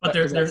 but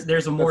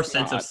there's a more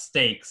sense of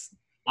stakes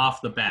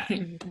off the bat.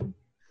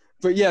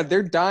 But yeah,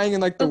 they're dying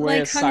in like the way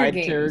like a side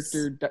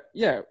character.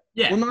 Yeah.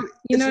 Well, not,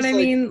 you know what I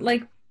mean?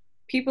 Like,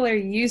 people are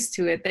used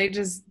to it. They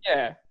just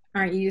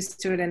aren't used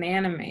to it in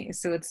anime,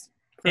 so it's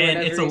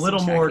a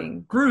little more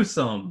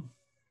gruesome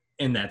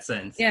in that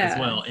sense as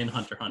well in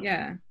Hunter x Hunter.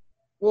 Yeah.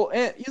 Well,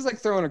 he's like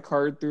throwing a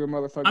card through a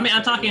motherfucker. I mean,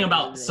 I'm talking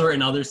about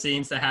certain other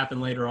scenes that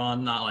happen later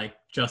on, not like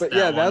just that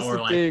one, that's or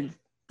the like thing.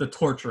 The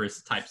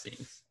torturous type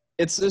scenes.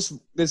 It's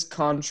this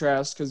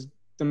contrast because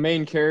the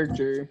main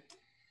character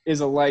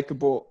is all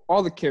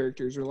the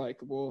characters are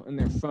likable and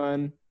they're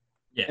fun.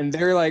 Yeah. And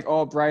they're like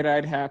all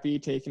bright-eyed, happy,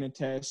 taking a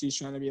test. He's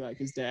trying to be like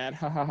his dad.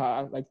 Ha ha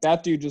ha. Like,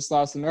 that dude just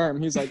lost an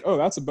arm. He's like, oh,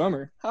 that's a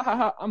bummer. Ha ha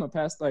ha. I'm a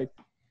pass. Like,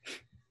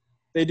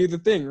 they do the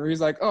thing where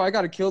he's like, oh, I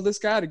got to kill this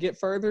guy to get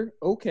further.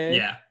 Okay.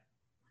 Yeah.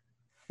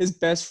 His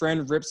best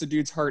friend rips a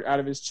dude's heart out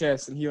of his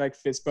chest and he like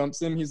fist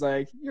bumps him. He's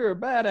like, you're a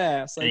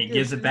badass. Like, and he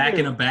gives it back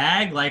in a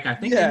bag. Like, I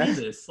think I need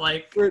this.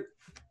 Like,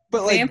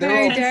 but like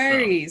Vampire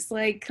Diaries,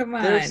 like, come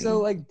on. They're so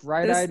like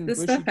bright-eyed and this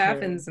stuff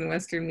happens in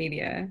Western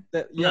media.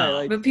 But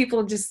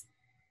people just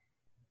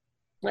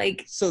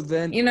like. So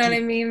then, you know what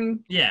I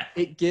mean? Yeah.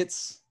 It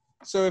gets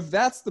so if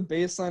that's the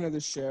baseline of the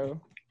show,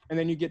 and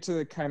then you get to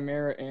the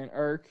Chimera Ant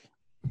arc,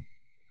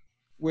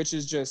 which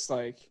is just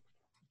like.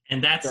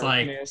 And that's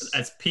darkness.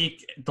 Like as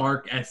peak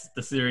dark as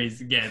the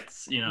series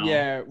gets,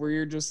 Yeah, where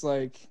you're just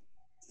like.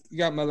 You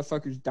got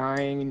motherfuckers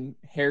dying and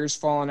hairs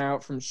falling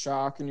out from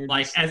shock, and you're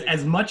like, just,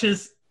 as much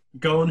as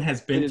Gon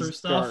has been through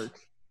stuff. Dark.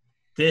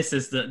 This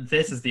is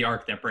the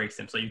arc that breaks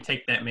him. So you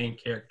take that main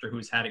character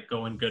who's had it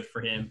going good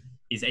for him.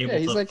 He's able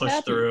to like push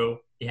through.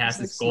 He has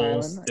his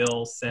goals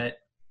still set,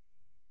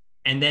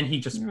 and then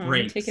he just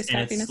breaks,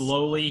 and it's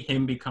slowly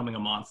him becoming a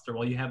monster.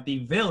 While you have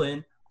the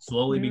villain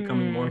slowly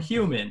becoming more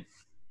human,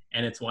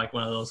 and it's like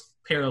one of those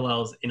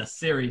parallels in a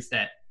series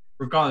that,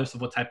 regardless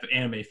of what type of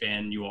anime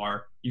fan you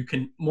are, you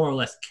can more or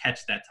less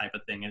catch that type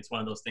of thing. And it's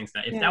one of those things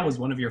that if that was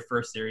one of your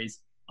first series,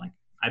 like,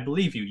 I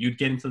believe you'd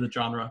get into the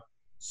genre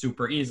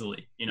super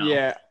easily,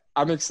 Yeah,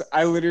 I'm excited.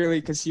 I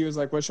literally, because he was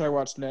like, what should I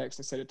watch next?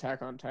 I said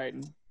Attack on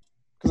Titan.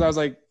 Because I was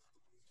like,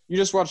 you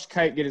just watched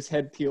Kite get his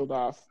head peeled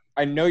off.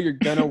 I know you're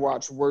going to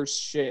watch worse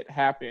shit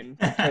happen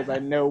because I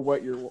know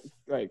what you're,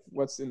 like,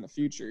 what's in the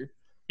future.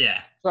 Yeah.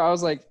 So I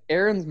was like,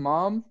 Aaron's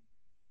mom...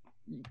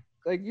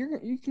 Like,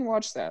 you can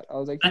watch that. I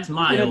was like, that's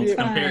mild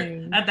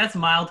compared. That's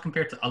mild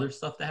compared to other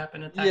stuff that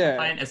happened in Attack on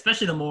Titan,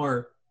 especially the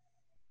more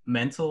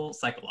mental,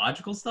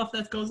 psychological stuff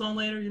that goes on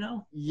later.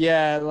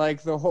 Yeah,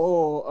 like the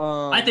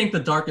whole. I think the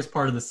darkest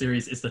part of the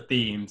series is the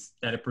themes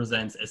that it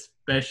presents,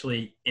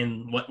 especially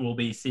in what will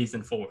be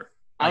season 4.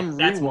 Like,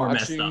 that's more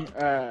messed up.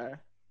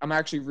 I'm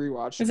actually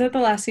rewatching. Is that the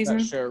last season?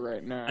 That show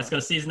right now. That's a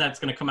season that's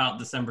going to come out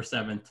December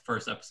 7th.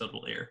 First episode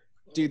will air.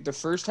 Dude, the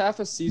first half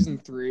of season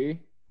 3.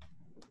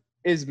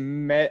 Is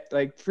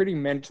pretty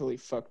mentally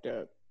fucked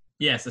up.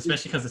 Yes,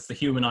 especially because it's the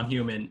human on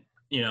human,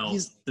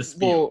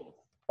 dispute. Well,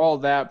 all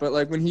that, but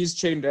like when he's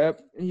chained up,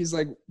 he's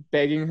like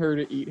begging her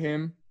to eat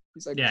him.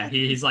 He's like, yeah,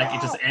 he's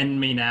like, just end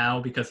me now,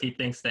 because he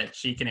thinks that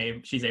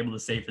she's able to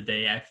save the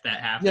day after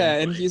that happens. Yeah,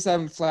 and he's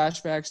having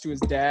flashbacks to his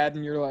dad,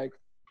 and you're like,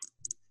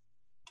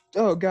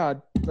 oh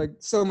god, like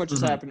so much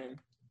is happening,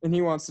 and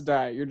he wants to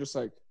die. You're just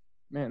like,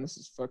 man, this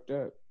is fucked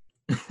up.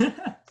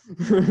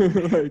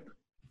 Like.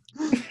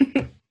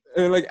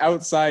 And like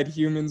outside,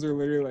 humans are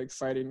literally like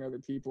fighting other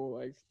people.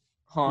 Like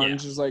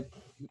Han's just like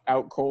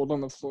out cold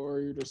on the floor.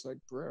 You're just like,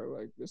 bro,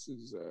 like this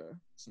is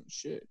some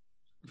shit.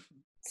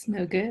 It's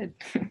no good.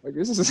 Like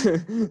this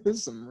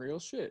is some real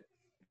shit.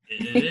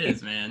 It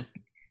is, man.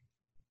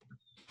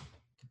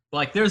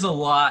 Like there's a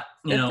lot,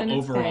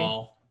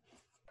 overall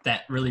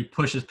that really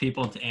pushes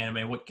people into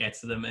anime. What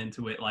gets them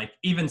into it? Like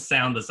even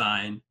sound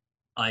design.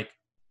 Like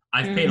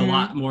I've paid a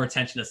lot more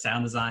attention to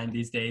sound design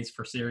these days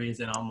for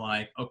series, and I'm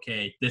like,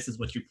 okay, this is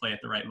what you play at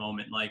the right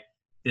moment. Like,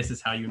 this is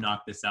how you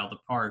knock this out of the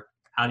park.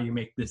 How do you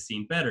make this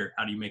scene better?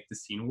 How do you make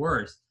this scene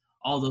worse?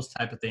 All those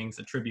type of things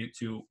attribute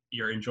to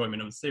your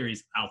enjoyment of the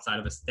series outside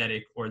of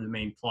aesthetic or the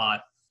main plot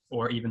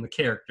or even the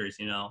characters,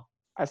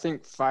 I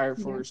think Fire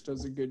Force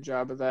does a good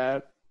job of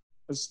that.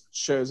 This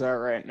show's out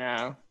right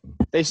now.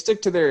 They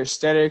stick to their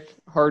aesthetic,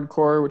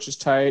 hardcore, which is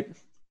tight.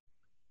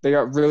 They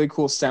got really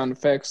cool sound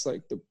effects,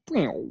 like the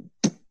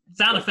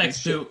sound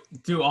effects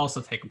do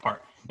also take a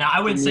part. Now,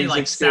 I wouldn't say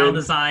like sound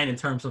design in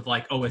terms of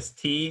like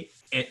OST.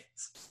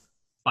 It's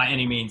by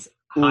any means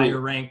higher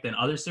ranked than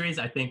other series.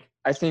 I think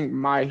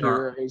My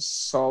Hero is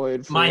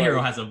solid. My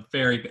Hero has a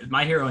very good.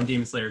 My Hero and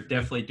Demon Slayer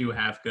definitely do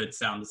have good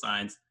sound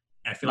designs.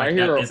 I feel like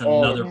that is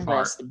another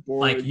part.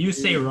 Like You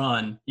Say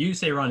Run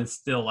is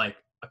still like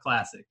a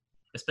classic,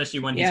 especially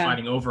when he's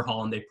fighting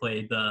Overhaul and they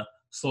play the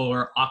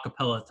slower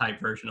acapella type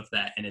version of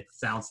that, and it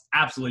sounds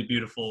absolutely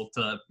beautiful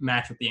to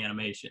match with the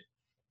animation.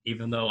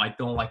 Even though I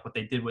don't like what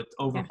they did with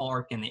Overhaul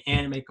arc in the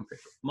anime compared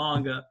to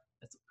manga,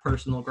 that's a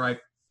personal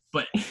gripe.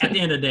 But at the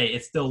end of the day,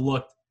 it still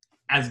looked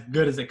as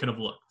good as it could have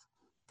looked.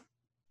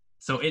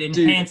 So it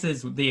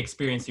enhances the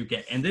experience you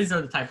get. And these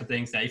are the type of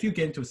things that if you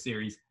get into a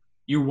series,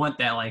 you want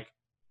that like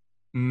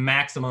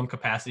maximum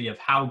capacity of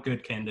how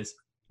good can this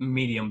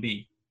medium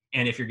be.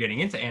 And if you're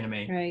getting into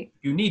anime,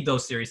 you need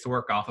those series to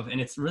work off of.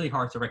 And it's really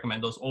hard to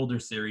recommend those older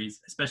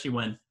series, especially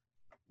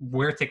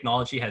where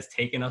technology has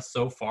taken us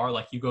so far.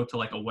 Like you go to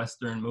like a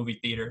Western movie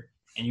theater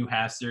and you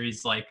have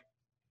series like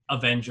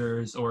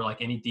Avengers or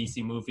like any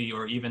DC movie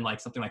or even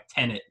like something like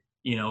Tenet,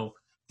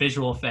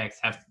 visual effects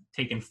have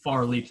taken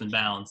far leaps and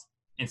bounds.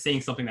 And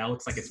seeing something that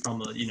looks like it's from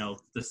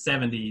the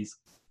 70s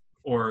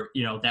or,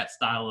 that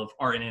style of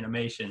art and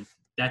animation,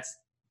 that's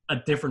a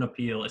different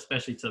appeal,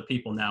 especially to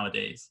people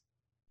nowadays.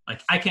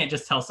 Like I can't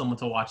just tell someone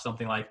to watch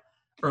something like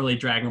early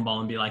Dragon Ball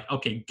and be like,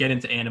 okay, get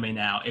into anime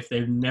now if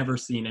they've never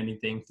seen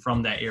anything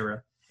from that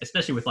era,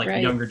 especially with like the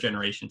younger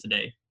generation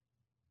today.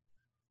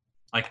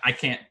 Like I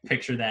can't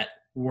picture that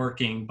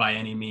working by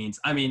any means.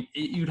 I mean,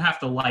 you'd have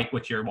to like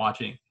what you're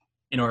watching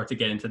in order to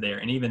get into there.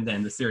 And even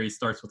then the series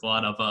starts with a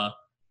lot of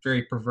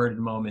very perverted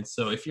moments.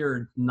 So if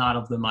you're not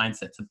of the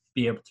mindset to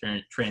be able to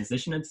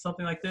transition into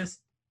something like this,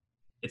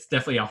 it's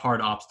definitely a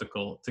hard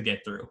obstacle to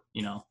get through,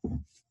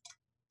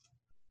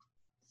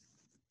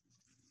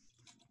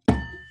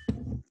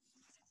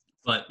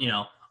 But,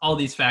 all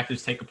these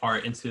factors take a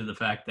part into the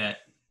fact that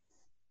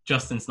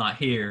Justin's not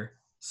here,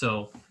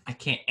 so I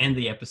can't end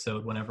the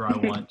episode whenever I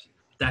want.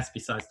 That's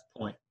besides the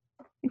point.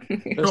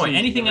 Troy,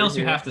 anything else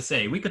you have to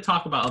say? We could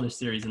talk about other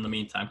series in the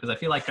meantime, because I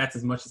feel like that's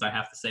as much as I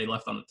have to say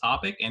left on the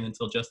topic, and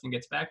until Justin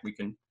gets back, we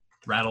can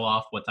rattle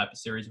off what type of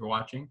series we're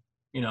watching,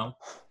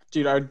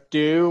 Dude, I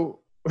do.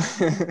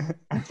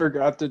 I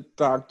forgot to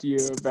talk to you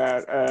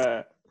about,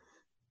 I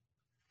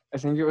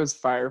think it was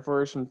Fire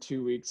Force from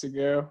 2 weeks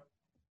ago.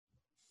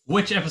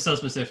 Which episode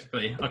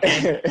specifically?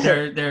 Okay,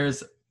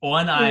 there's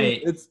one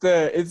It's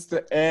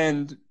the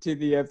end to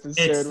the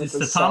episode. It's the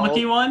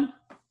Tamaki one.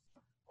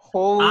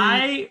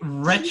 I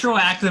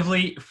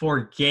retroactively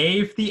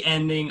forgave the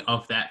ending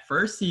of that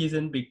first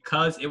season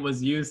because it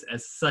was used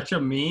as such a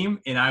meme,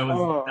 and I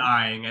was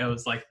dying. It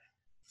was like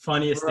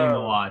funniest thing to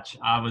watch.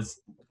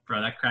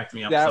 That cracked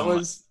me up.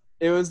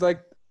 It was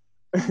like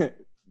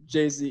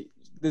Jay-Z.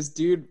 This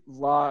dude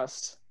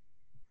lost.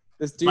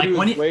 This dude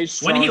like way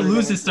stronger when he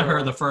loses to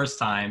her the first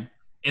time,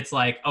 it's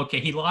like, okay,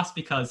 he lost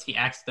because he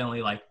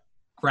accidentally like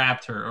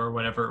grabbed her or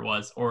whatever it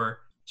was, or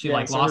she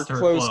lost her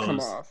clothes. Come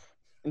off.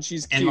 And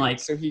she's cute, and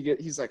so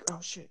he's like, oh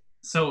shit.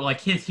 So like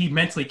he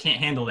mentally can't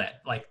handle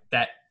that, like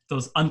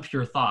those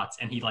unpure thoughts,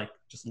 and he like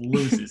just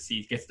loses.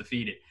 He gets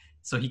defeated.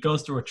 So he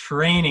goes through a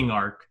training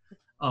arc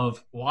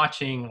of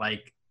watching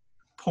like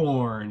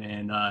porn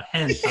and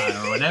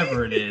hentai or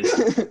whatever it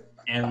is,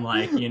 and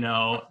like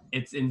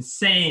it's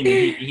insane.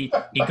 He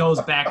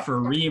goes back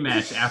for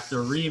rematch after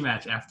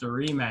rematch after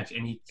rematch,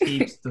 and he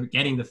keeps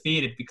getting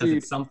defeated because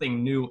it's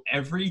something new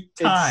every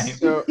time.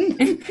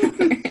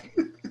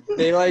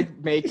 They like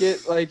make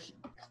it like,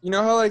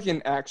 how like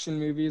in action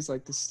movies,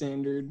 like the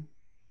standard,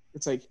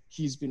 it's like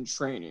he's been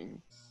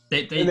training.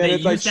 They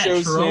use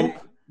that trope.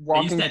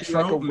 They use that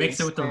trope, mix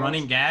it with the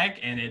running gag,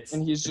 and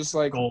he's just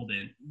like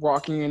golden.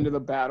 Walking into the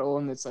battle,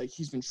 and it's like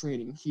he's been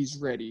training, he's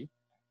ready.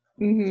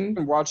 Mm-hmm.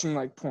 And watching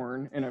like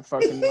porn and a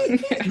fucking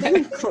like.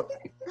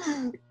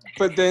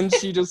 But then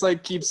she just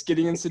like keeps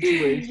getting in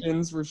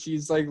situations where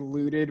she's like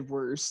looted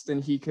worse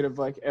than he could have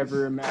like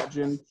ever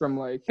imagined from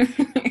like.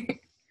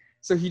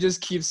 So he just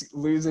keeps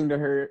losing to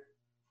her.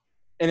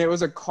 And it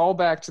was a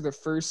callback to the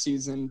first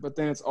season, but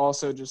then it's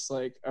also just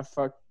like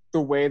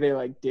the way they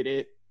like did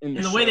it. And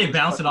the way they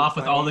bounce it off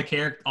with all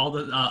the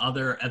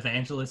other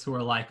evangelists who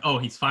are like, oh,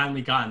 he's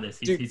finally gotten this.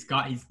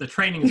 The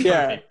training is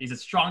perfect. He's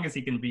as strong as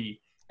he can be.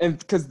 And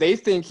because they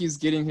think he's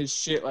getting his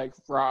shit like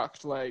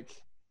rocked, like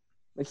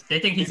they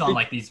think he's on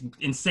like these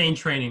insane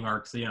training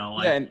arcs,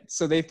 like and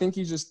so they think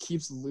he just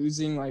keeps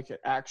losing like an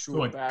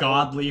actual battle.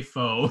 Godly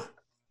foe.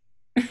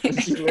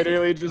 She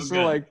literally just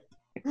will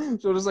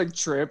she'll just like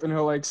trip and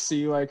he'll like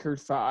see like her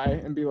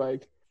thigh and be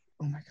like,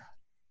 oh my god.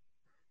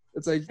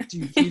 It's like,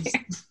 dude,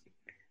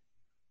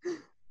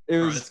 it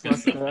was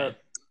fucked up.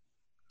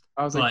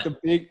 I was like,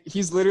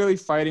 he's literally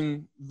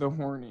fighting the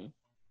horny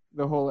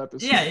the whole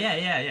episode.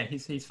 Yeah.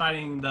 He's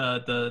fighting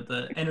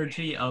the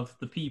energy of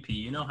the PP.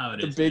 You know how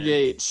it is. The big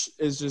H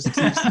is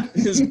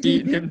just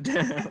beating him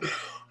down.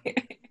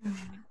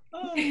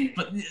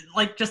 But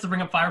like, just to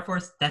bring up Fire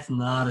Force, that's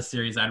not a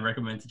series I'd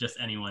recommend to just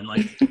anyone.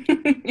 Like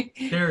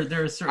there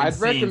are certain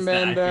scenes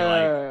that I feel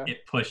like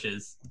it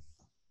pushes.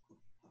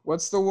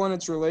 What's the one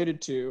it's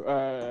related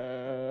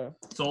to?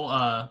 Soul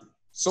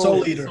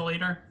Eater. Soul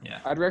Eater. Yeah.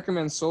 I'd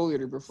recommend Soul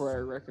Eater before I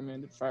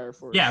recommended Fire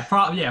Force. Yeah,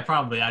 probably.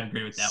 I'd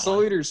agree with that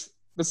Soul Eater's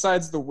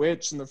besides the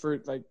witch and the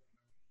first, like,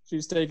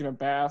 she's taking a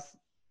bath.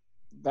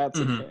 That's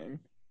a thing.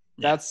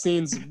 Yeah. That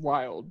scene's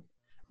wild.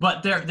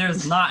 But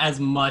there's not as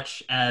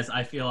much as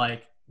I feel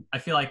like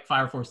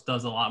Fire Force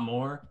does a lot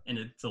more, and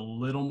it's a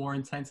little more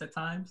intense at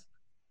times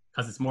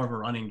because it's more of a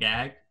running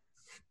gag.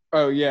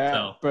 Oh yeah,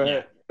 so, but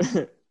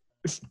yeah.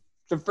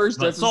 The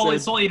first episode,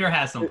 Soul Eater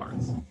has some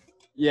parts.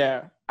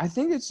 Yeah, I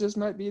think it just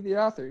might be the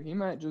author. He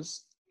might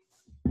just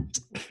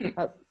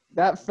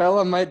that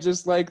fella might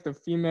just like the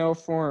female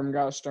form.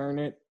 Gosh darn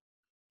it.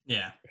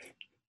 Yeah.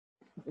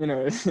 You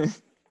know, it's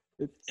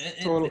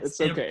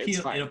okay. It's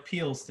fine. It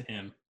appeals to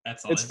him.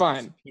 That's all. It's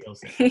fine.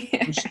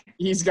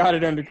 He's got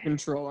it under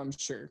control, I'm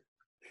sure.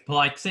 But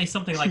like, say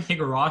something like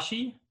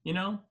Higurashi, you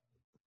know,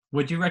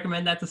 would you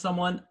recommend that to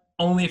someone?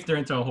 Only if they're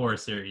into a horror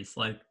series.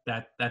 Like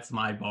that's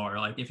my bar.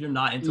 Like if you're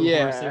not into a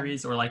horror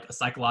series or like a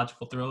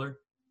psychological thriller,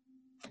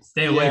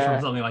 stay away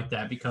from something like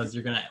that because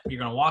you're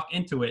gonna walk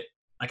into it.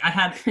 Like I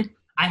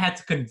had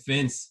to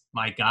convince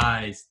my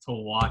guys to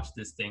watch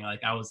this thing.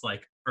 Like I was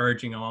like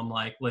urging them. I'm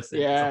like, listen,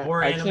 it's a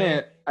horror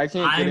anime. I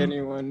can't get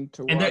anyone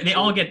to watch it. And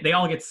they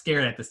all get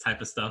scared at this type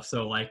of stuff.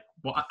 So like,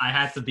 I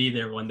had to be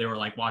there when they were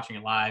like watching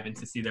it live and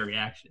to see their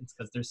reactions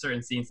because there's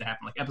certain scenes that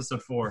happen. Like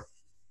episode 4,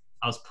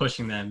 I was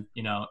pushing them.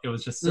 You know, it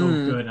was just so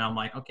good, and I'm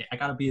like, okay, I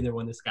gotta be there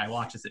when this guy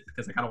watches it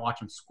because I gotta watch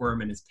him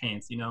squirm in his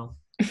pants. You know.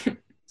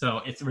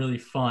 So it's really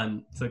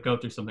fun to go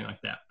through something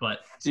like that. But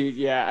dude,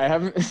 yeah, I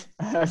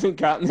haven't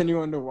gotten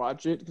anyone to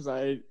watch it because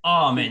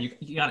oh man,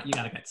 you gotta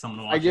get someone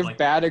to watch it. I give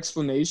bad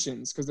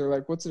explanations because they're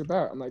like, "What's it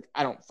about?" I'm like,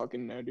 "I don't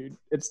fucking know, dude.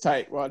 It's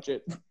tight. Watch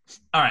it."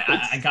 All right,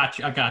 I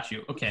got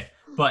you. Okay,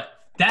 but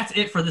that's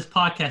it for this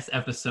podcast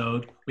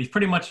episode. We've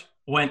pretty much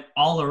went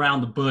all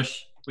around the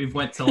bush. We've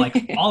went to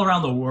like all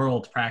around the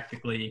world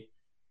practically,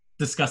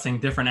 discussing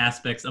different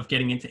aspects of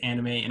getting into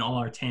anime and all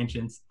our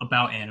tangents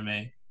about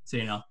anime. So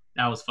you know.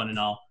 That was fun and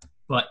all.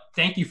 But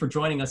thank you for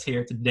joining us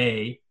here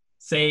today.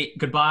 Say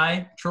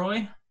goodbye,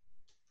 Troy.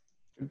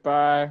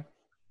 Goodbye.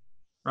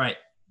 Right.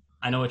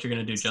 I know what you're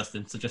going to do,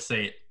 Justin, so just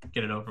say it.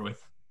 Get it over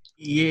with.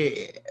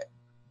 Yeah.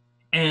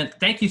 And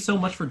thank you so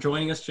much for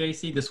joining us,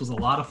 JC. This was a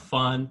lot of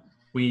fun.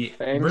 We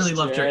Thanks, really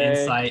loved Jay. your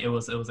insight. It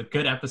was a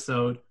good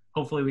episode.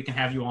 Hopefully we can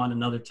have you on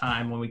another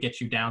time when we get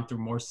you down through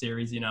more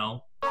series, you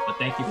know. But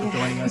thank you for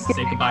joining us.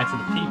 Say goodbye to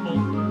the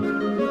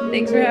people.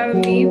 Thanks for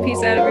having me.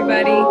 Peace out,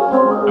 everybody.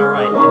 All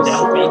right. And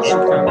that'll be it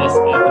for this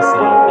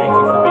episode. Thank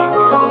you for being